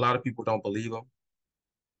it. A lot of people don't believe him.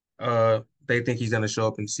 They think he's gonna show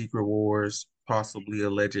up in Secret Wars, possibly,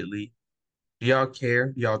 allegedly. Do y'all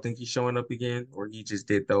care? Do y'all think he's showing up again, or he just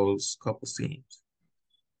did those couple scenes?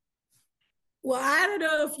 Well, I don't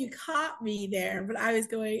know if you caught me there, but I was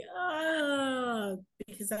going, oh,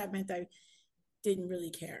 because that meant I didn't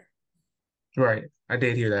really care. Right. I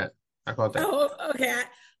did hear that. I caught that. Oh, okay.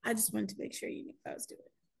 I just wanted to make sure you knew what I was doing.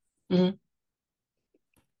 Mm-hmm.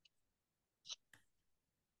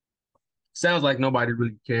 Sounds like nobody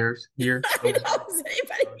really cares here. I know. Is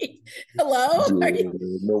anybody? Hello?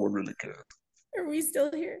 No one really cares. Are we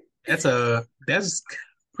still here? That's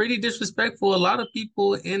pretty disrespectful. A lot of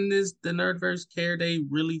people in the Nerdverse care. They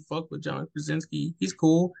really fuck with John Krasinski. He's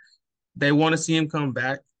cool. They want to see him come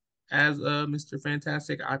back as Mr.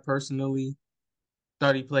 Fantastic. I personally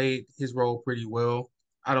thought he played his role pretty well.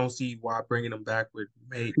 I don't see why bringing him back would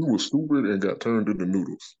make. He was stupid and got turned into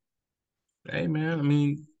noodles. Hey man, I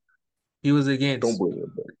mean, he was Don't against bring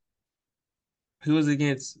him back. he was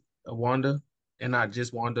against Wanda, and not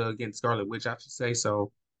just Wanda, against Scarlet Witch, I should say.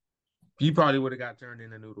 So he probably would have got turned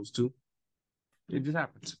into noodles too. It just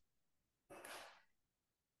happens.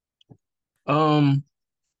 Um,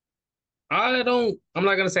 I'm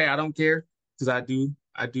not gonna say I don't care because I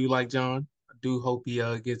do like John. I do hope he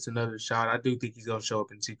gets another shot. I do think he's gonna show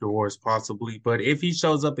up in Secret Wars possibly, but if he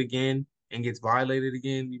shows up again and gets violated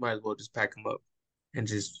again, you might as well just pack him up and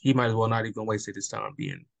just he might as well not even waste his time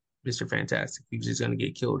being Mr. Fantastic. He's just gonna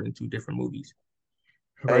get killed in two different movies,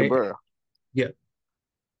 Hey, right? bro, Yeah,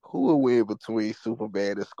 who will win between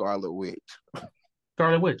Superman and Scarlet Witch?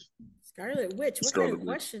 Scarlet Witch. Scarlet Witch. What kind Scarlet of Witch.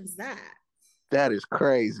 question's that? That is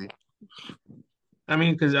crazy.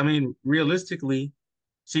 Because realistically,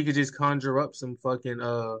 she could just conjure up some fucking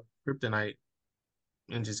kryptonite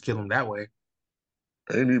and just kill him that way.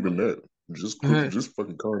 Ain't even that. Just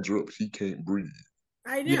fucking conjure up. He can't breathe.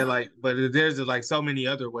 I Yeah, know. like, but there's like so many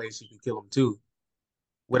other ways she could kill him too,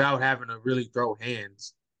 without having to really throw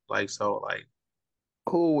hands. Like, so, like,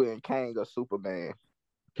 Who will win, Kang or Superman?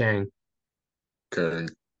 Kang. Kang.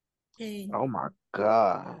 Dang. Oh my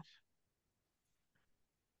god.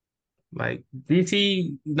 Like,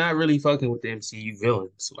 DC not really fucking with the MCU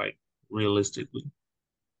villains, like, realistically.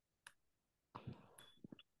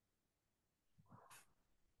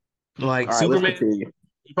 Like, All right, let's Superman, continue.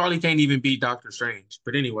 he probably can't even beat Doctor Strange.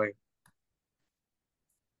 But anyway,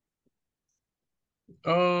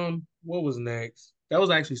 what was next? That was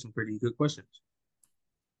actually some pretty good questions.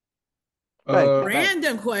 Thank you. Uh, Thank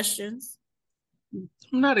Random questions.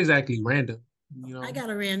 not exactly random, you I know. got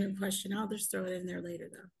a random question. I'll just throw it in there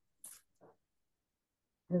later,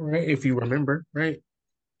 All right, if you remember, right?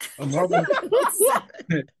 Marvel,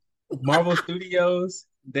 though. Marvel Studios,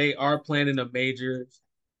 they are planning a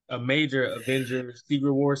major Avengers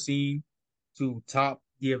Secret War scene to top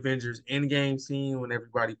the Avengers Endgame scene when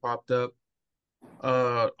everybody popped up.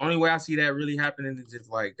 Only way I see that really happening is if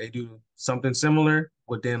like they do something similar,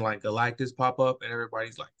 but then like Galactus pop up and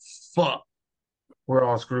everybody's like, "Fuck, we're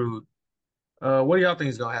all screwed." What do y'all think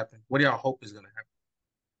is gonna happen? What do y'all hope is gonna happen?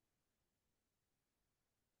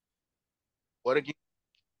 What again?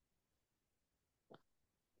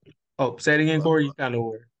 Oh, say it again, Corey. You kind of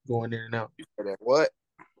were going in and out. What?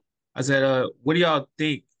 I said, what do y'all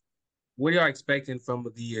think? What are y'all expecting from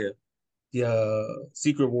the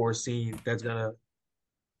Secret Wars scene that's gonna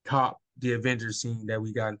top the Avengers scene that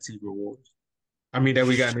we got in Secret Wars? I mean, that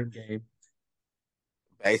we got in Endgame.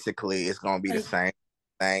 Basically, it's gonna be the Like, same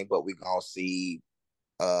thing, but we're gonna see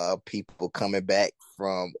people coming back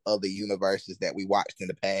from other universes that we watched in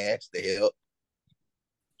the past to help.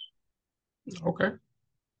 Okay.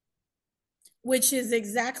 which is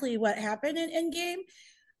exactly what happened in Endgame.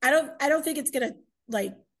 I don't think it's gonna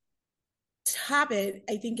like top it.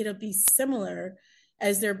 I think it'll be similar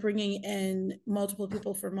as they're bringing in multiple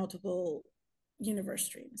people for multiple universe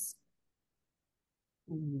streams.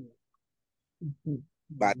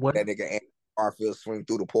 Like What that nigga Andrew Garfield swing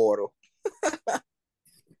through the portal.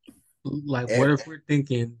 like Eh, what if we're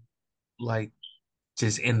thinking like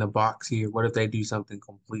just in the box here? What if they do something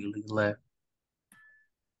completely left?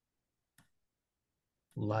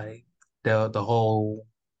 Like the whole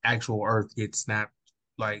actual Earth gets snapped,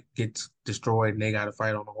 like gets destroyed, and they got to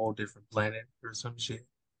fight on a whole different planet or some shit.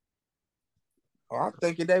 I'm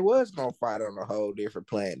thinking they was gonna fight on a whole different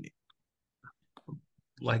planet.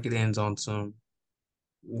 Like it ends on some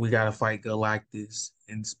we gotta fight Galactus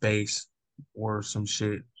in space or some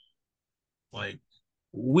shit. Like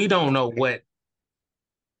we don't know what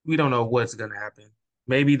we don't know what's gonna happen.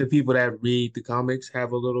 Maybe the people that read the comics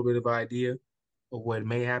have a little bit of idea of what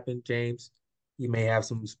may happen, James. You may have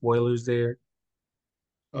some spoilers there.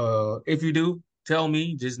 If you do, tell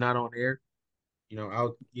me, just not on air.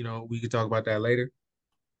 We could talk about that later.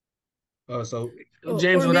 So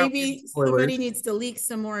James, Or without giving maybe somebody spoilers, needs to leak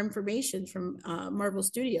some more information from Marvel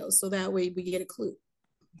Studios so that way we get a clue.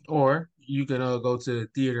 or you can go to the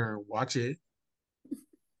theater and watch it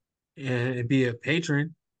and be a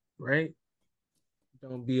patron, right?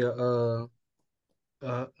 Don't be a,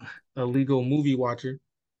 a legal movie watcher,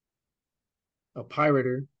 a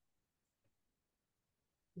pirater,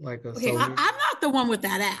 like a Okay, so many. I'm not the one with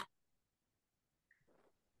that app.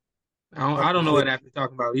 I don't know what app you're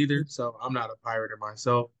talking about either, so I'm not a pirater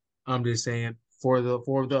myself. I'm just saying for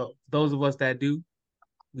the those of us that do,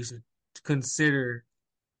 we should consider,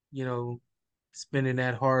 you know, spending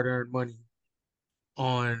that hard-earned money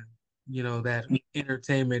on, that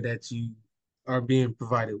entertainment that you are being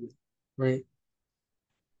provided with, right?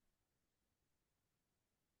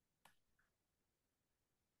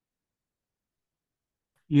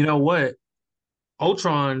 You know what?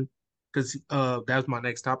 Ultron, because that's my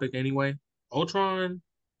next topic anyway. Ultron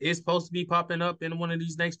is supposed to be popping up in one of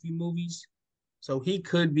these next few movies, so he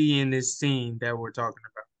could be in this scene that we're talking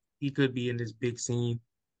about. He could be in this big scene.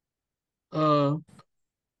 Uh,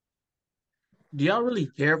 do y'all really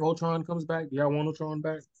care if Ultron comes back? Do y'all want Ultron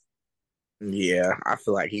back? Yeah, I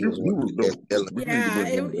feel like he was He one of was the best dope. villains. We need to Yeah,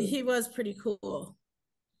 bring him back. he was pretty cool.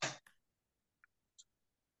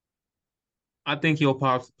 I think he'll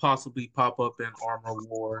possibly pop up in Armor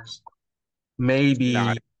Wars, Nah, maybe,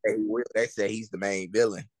 they will. They say he's the main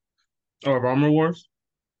villain. or Armor Wars.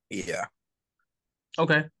 Yeah.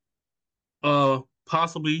 Okay.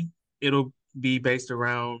 Possibly it'll be based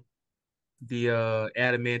around the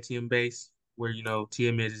adamantium base where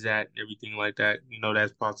Tiamat is at and everything like that.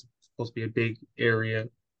 That's possible supposed to be a big area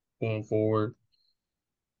going forward.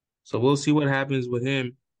 So we'll see what happens with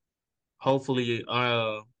him. Hopefully,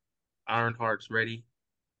 Ironheart's ready.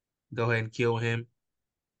 Go ahead and kill him.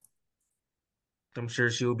 I'm sure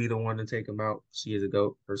she'll be the one to take him out. She is a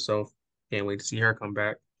goat herself. Can't wait to see her come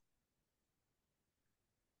back.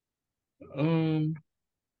 Um,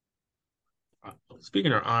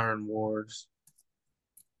 Speaking of Iron Wars,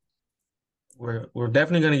 we're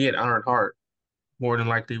definitely gonna get Ironheart. More than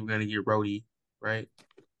likely, we're gonna get Rhodey, right?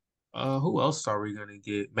 Who else are we gonna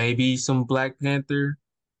get? Maybe some Black Panther,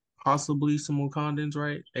 possibly some Wakandans,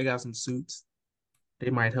 right? They got some suits.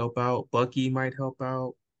 They might help out. Bucky might help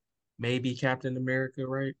out. Maybe Captain America,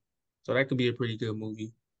 right? So that could be a pretty good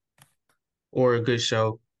movie or a good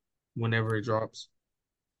show whenever it drops.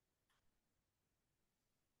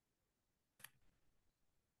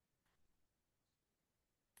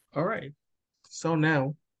 All right. So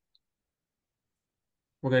now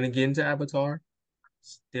we're gonna get into Avatar.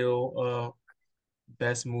 Still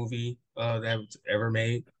best movie that's ever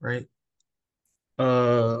made, right?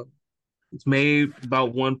 Uh it's made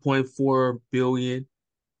about 1.4 billion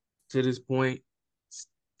to this point.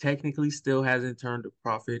 Technically still hasn't turned a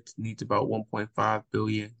profit. Needs about 1.5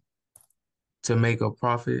 billion to make a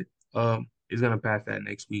profit. It's gonna pass that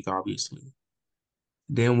next week, obviously.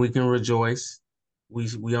 Then we can rejoice.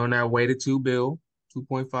 We on our way to 2 bill,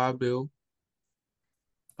 2.5 bill.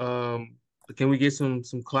 But can we get some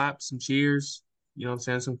claps, some cheers? You know what I'm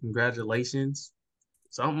saying? Some congratulations,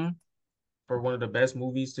 something for one of the best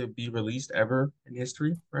movies to be released ever in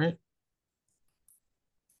history, right?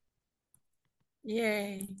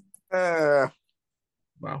 Yay. Uh,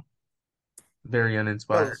 Wow. Very fell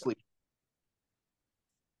uninspired. asleep.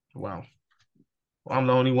 Wow. Well, I'm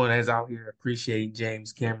the only one that's out here appreciating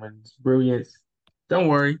James Cameron's brilliance. Don't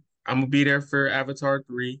worry, I'm gonna be there for Avatar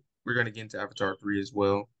 3. We're gonna get into Avatar 3 as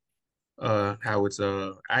well. How it's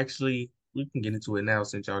actually we can get into it now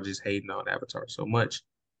since y'all just hating on Avatar so much.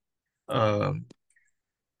 Um,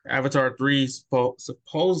 Avatar 3 is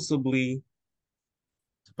supposedly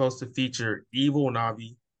supposed to feature evil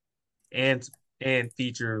Navi and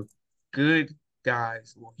feature good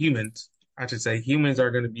guys, well, humans. I should say humans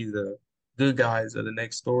are going to be the good guys of the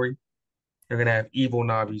next story. They're going to have evil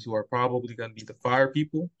Navis who are probably going to be the fire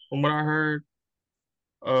people, from what I heard.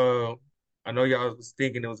 Uh, I know y'all was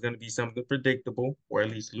thinking it was going to be something predictable, or at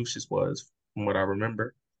least Lucius was, from what I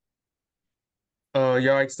remember.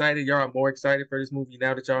 Y'all excited? Y'all are more excited for this movie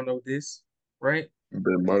now that y'all know this, right?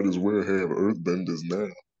 They might as well have Earthbenders now.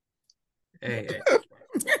 Hey,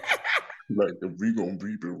 Like, if we gonna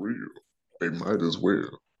keep it real, they might as well.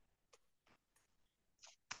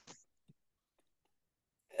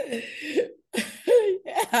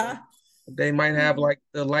 Yeah. they might have like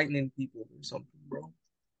the lightning people or something, bro.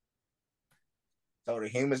 So the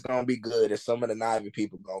humans gonna be good, and some of the Navi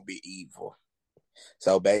people gonna be evil.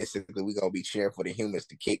 So basically, we gonna be cheering for the humans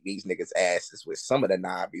to kick these niggas' asses with some of the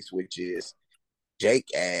Navis, which is Jake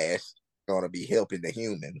ass gonna be helping the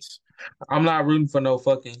humans. I'm not rooting for no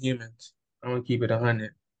fucking humans. I'm gonna keep it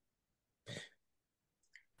 100.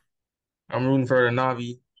 I'm rooting for the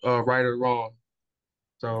Navi, right or wrong.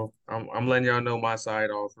 So I'm letting y'all know my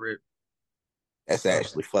side off rip. That's Uh,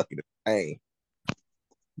 actually fucking insane.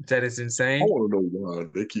 that is I insane. want to know why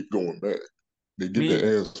they keep going back. They I get mean,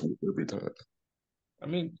 their ass whooped every time. I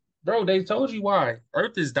mean, bro, they told you why.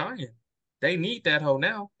 Earth is dying. They need that hoe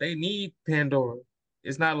now. They need Pandora.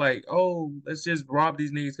 It's not like, oh, let's just rob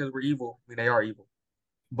these niggas because we're evil. I mean, they are evil,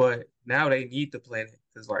 but now they need the planet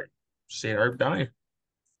because, like, shit, Earth dying.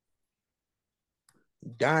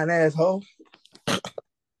 Dying asshole.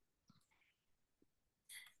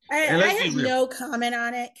 And I let's be have real. no comment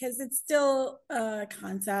on it because it's still a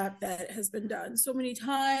concept that has been done so many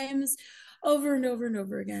times over and over and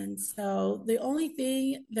over again. So the only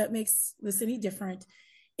thing that makes this any different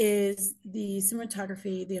is the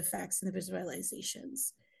cinematography, the effects, and the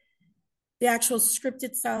visualizations. The actual script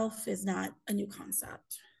itself is not a new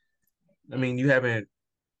concept. I mean, you haven't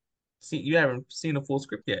seen a full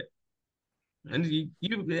script yet, and you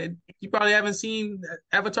probably haven't seen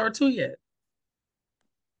Avatar 2 yet.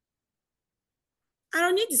 I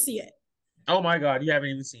don't need to see it. Oh my God, you haven't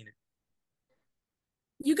even seen it.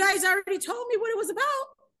 You guys already told me what it was about.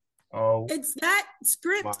 Oh, It's that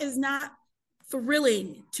script my. is not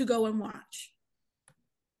thrilling to go and watch.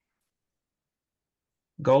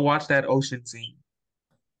 Go watch that ocean scene.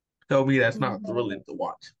 Tell me that's not Mm-hmm. thrilling to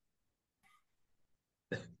watch.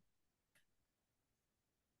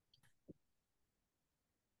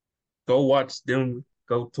 Go watch them.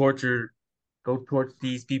 Go torch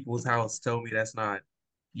these people's house. Tell me that's not.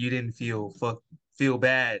 You didn't feel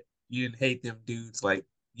bad. You didn't hate them dudes. Like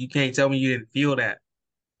you can't tell me you didn't feel that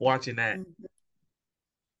watching that. Mm-hmm.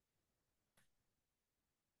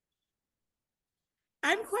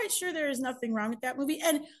 I'm quite sure there is nothing wrong with that movie.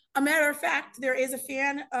 And a matter of fact, there is a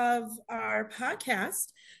fan of our podcast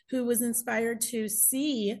who was inspired to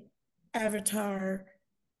see Avatar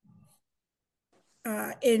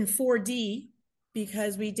in 4D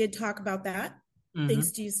because we did talk about that. Mm-hmm.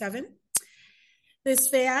 Thanks to you, Sevon. This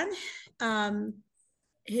fan,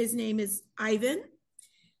 his name is Ivan,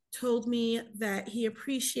 told me that he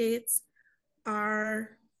appreciates our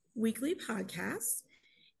weekly podcast.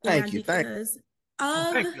 Thank And you. Thank you. because Oh,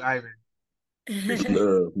 of thank you, Ivan.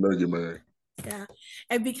 Love you, man. yeah,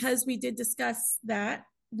 and because we did discuss that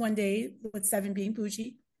one day with Sevon being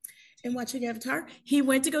bougie and watching Avatar, he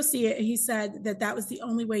went to go see it and he said that that was the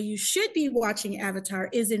only way you should be watching Avatar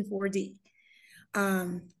is in 4D.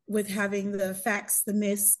 With having the facts, the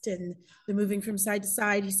mist, and the moving from side to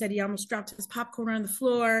side. He said he almost dropped his popcorn on the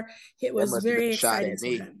floor. It was very exciting for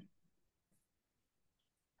him.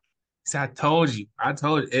 So I told you. I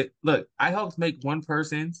told it. Look, I helped make one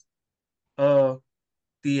person's uh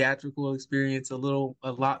theatrical experience a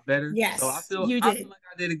lot better. So Yes, you I feel did. like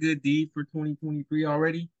I did a good deed for 2023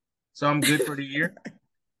 already. So I'm good for the year.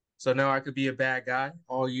 So now I could be a bad guy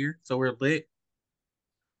all year. So we're lit.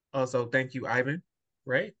 Also, thank you, Ivan.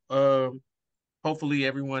 Right? Hopefully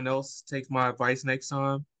everyone else takes my advice next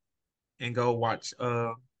time and go watch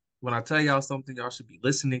when I tell y'all something, y'all should be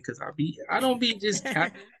listening because I don't be just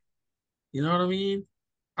capping. You know what I mean?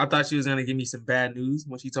 I thought she was gonna give me some bad news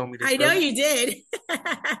when she told me this I know earlier. you did.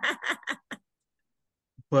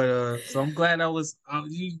 But so I'm glad I was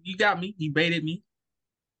you got me. You baited me.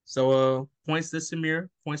 So points to Samira,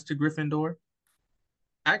 points to Gryffindor.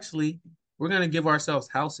 Actually, we're gonna give ourselves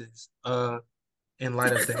houses in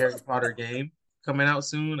light of the Harry Potter game coming out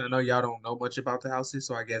soon. I know y'all don't know much about the houses,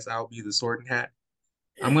 so I guess I'll be the Sorting Hat.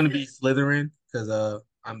 I'm gonna be Slytherin because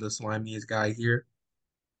I'm the slimiest guy here.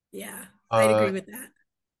 Yeah, I'd Uh agree with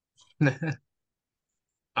that.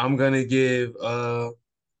 I'm gonna give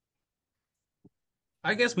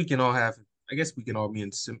I guess we can all be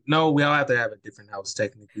in no, we all have to have a different house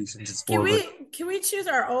technically since it's four Can of us. we choose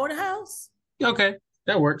our own house? Okay,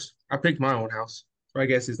 that works. I picked my own house. So I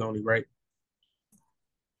guess it's only right.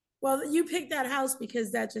 Well, you picked that house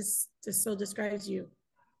because that just so describes you.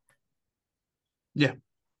 Yeah.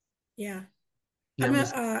 Yeah.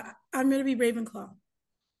 Yeah, I'm gonna be Ravenclaw.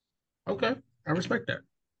 okay. I respect that.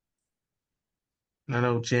 I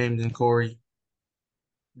know James and Corey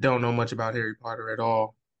don't know much about Harry Potter at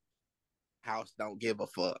all. House don't give a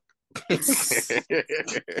fuck. I'm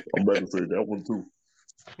about to say that one too.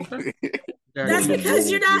 Okay. That's You. because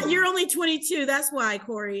you're only 22. That's why,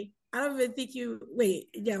 Corey. I don't even think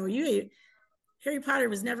Harry Potter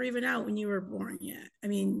was never even out when you were born yet. I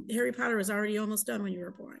mean, Harry Potter was already almost done when you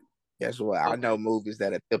were born. Guess what? I know movies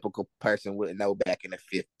that a typical person wouldn't know back in the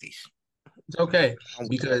 50s. It's okay I'm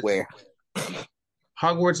because aware.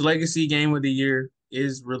 Hogwarts Legacy Game of the Year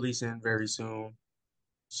is releasing very soon.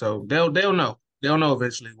 So they'll know. They'll know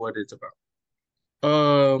eventually what it's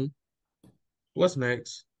about. What's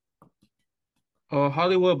next?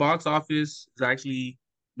 Hollywood box office has actually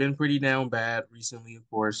been pretty down bad recently, of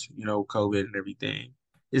course, COVID and everything.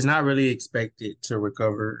 It's not really expected to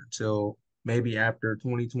recover until maybe after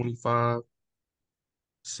 2025.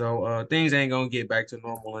 So things ain't gonna get back to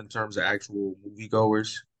normal in terms of actual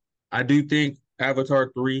moviegoers. I do think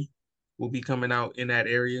Avatar 3 will be coming out in that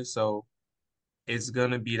area, so it's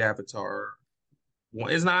gonna beat Avatar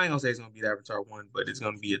 1. It's not I ain't gonna say it's gonna beat Avatar 1, but it's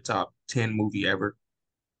gonna be a top 10 movie ever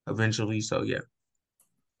eventually. So yeah,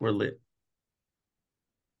 we're lit.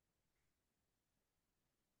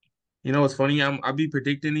 You know what's funny? I'll be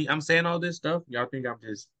predicting I'm saying all this stuff. Y'all think I'm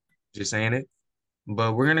just saying it.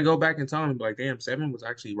 But we're gonna go back in time and be like, damn, Sevon was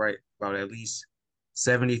actually right about at least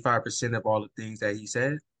 75% of all the things that he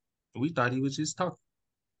said. We thought he was just talking.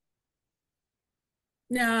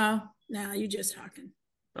 No, Nah, you just talking.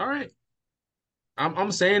 All right.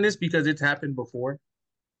 I'm saying this because it's happened before.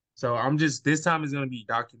 So this time is gonna be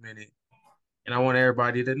documented. And I want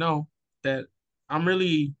everybody to know that I'm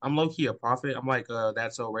low-key a prophet. I'm like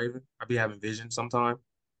That's So Raven. I be having visions sometime.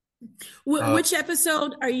 Which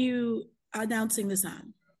episode are you announcing this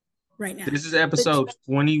on right now? This is episode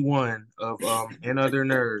 21 of and Other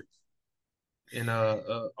Nerds. And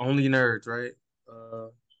Only Nerds, right?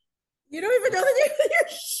 You don't even know the name of your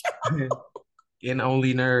show. In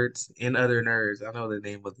Only Nerds, in Other Nerds. I know the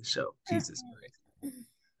name of the show. Jesus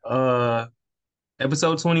Christ.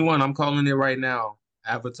 Episode 21, I'm calling it right now.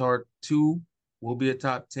 Avatar 2 will be a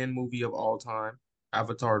top 10 movie of all time.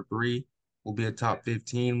 Avatar 3 will be a top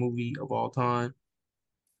 15 movie of all time.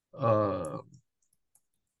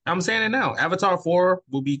 I'm saying it now. Avatar 4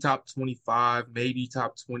 will be top 25, maybe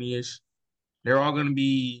top 20-ish. They're all going to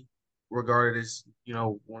be regarded as,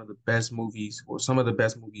 one of the best movies, or some of the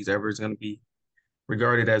best movies ever is going to be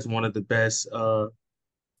regarded as one of the best. I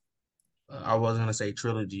was going to say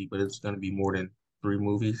trilogy, but it's going to be more than 3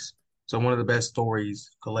 movies. So one of the best stories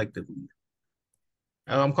collectively.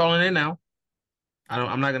 I'm calling it now.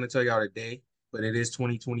 I'm not going to tell y'all the day, but it is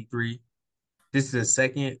 2023. This is the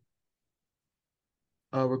second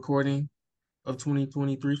recording of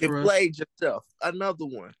 2023 It for us. played yourself. Another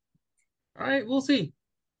one. All right, we'll see.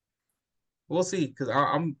 We'll see, because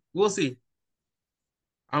we'll see.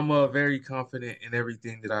 I'm very confident in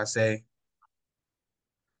everything that I say.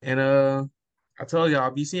 And I told y'all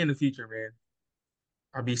I'll be seeing the future, man.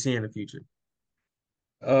 I'll be seeing the future.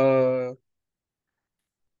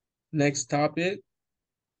 Next topic.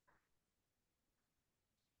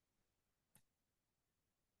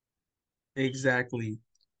 Exactly.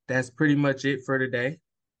 That's pretty much it for today.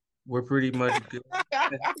 We're pretty much good.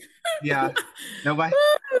 Yeah. Nobody.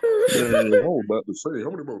 Man, I was about to say, how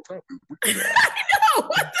many more topics?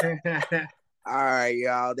 I know. All right,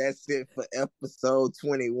 y'all. That's it for episode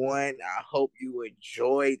 21. I hope you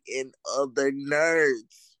enjoyed In Other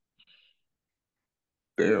Nerds.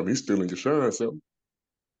 Damn, he's stealing your shine, Sam.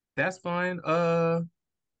 That's fine. It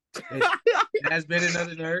has been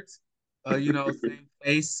Another Nerds. Same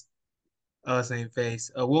face. Same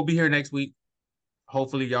face. We'll be here next week.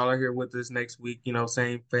 Hopefully y'all are here with us next week.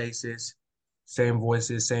 Same faces, same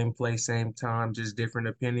voices, same place, same time, just different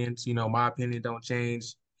opinions. My opinion don't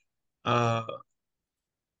change.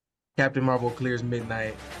 Captain Marvel clears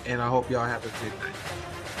midnight, and I hope y'all have a good night.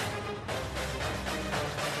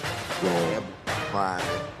 Fine.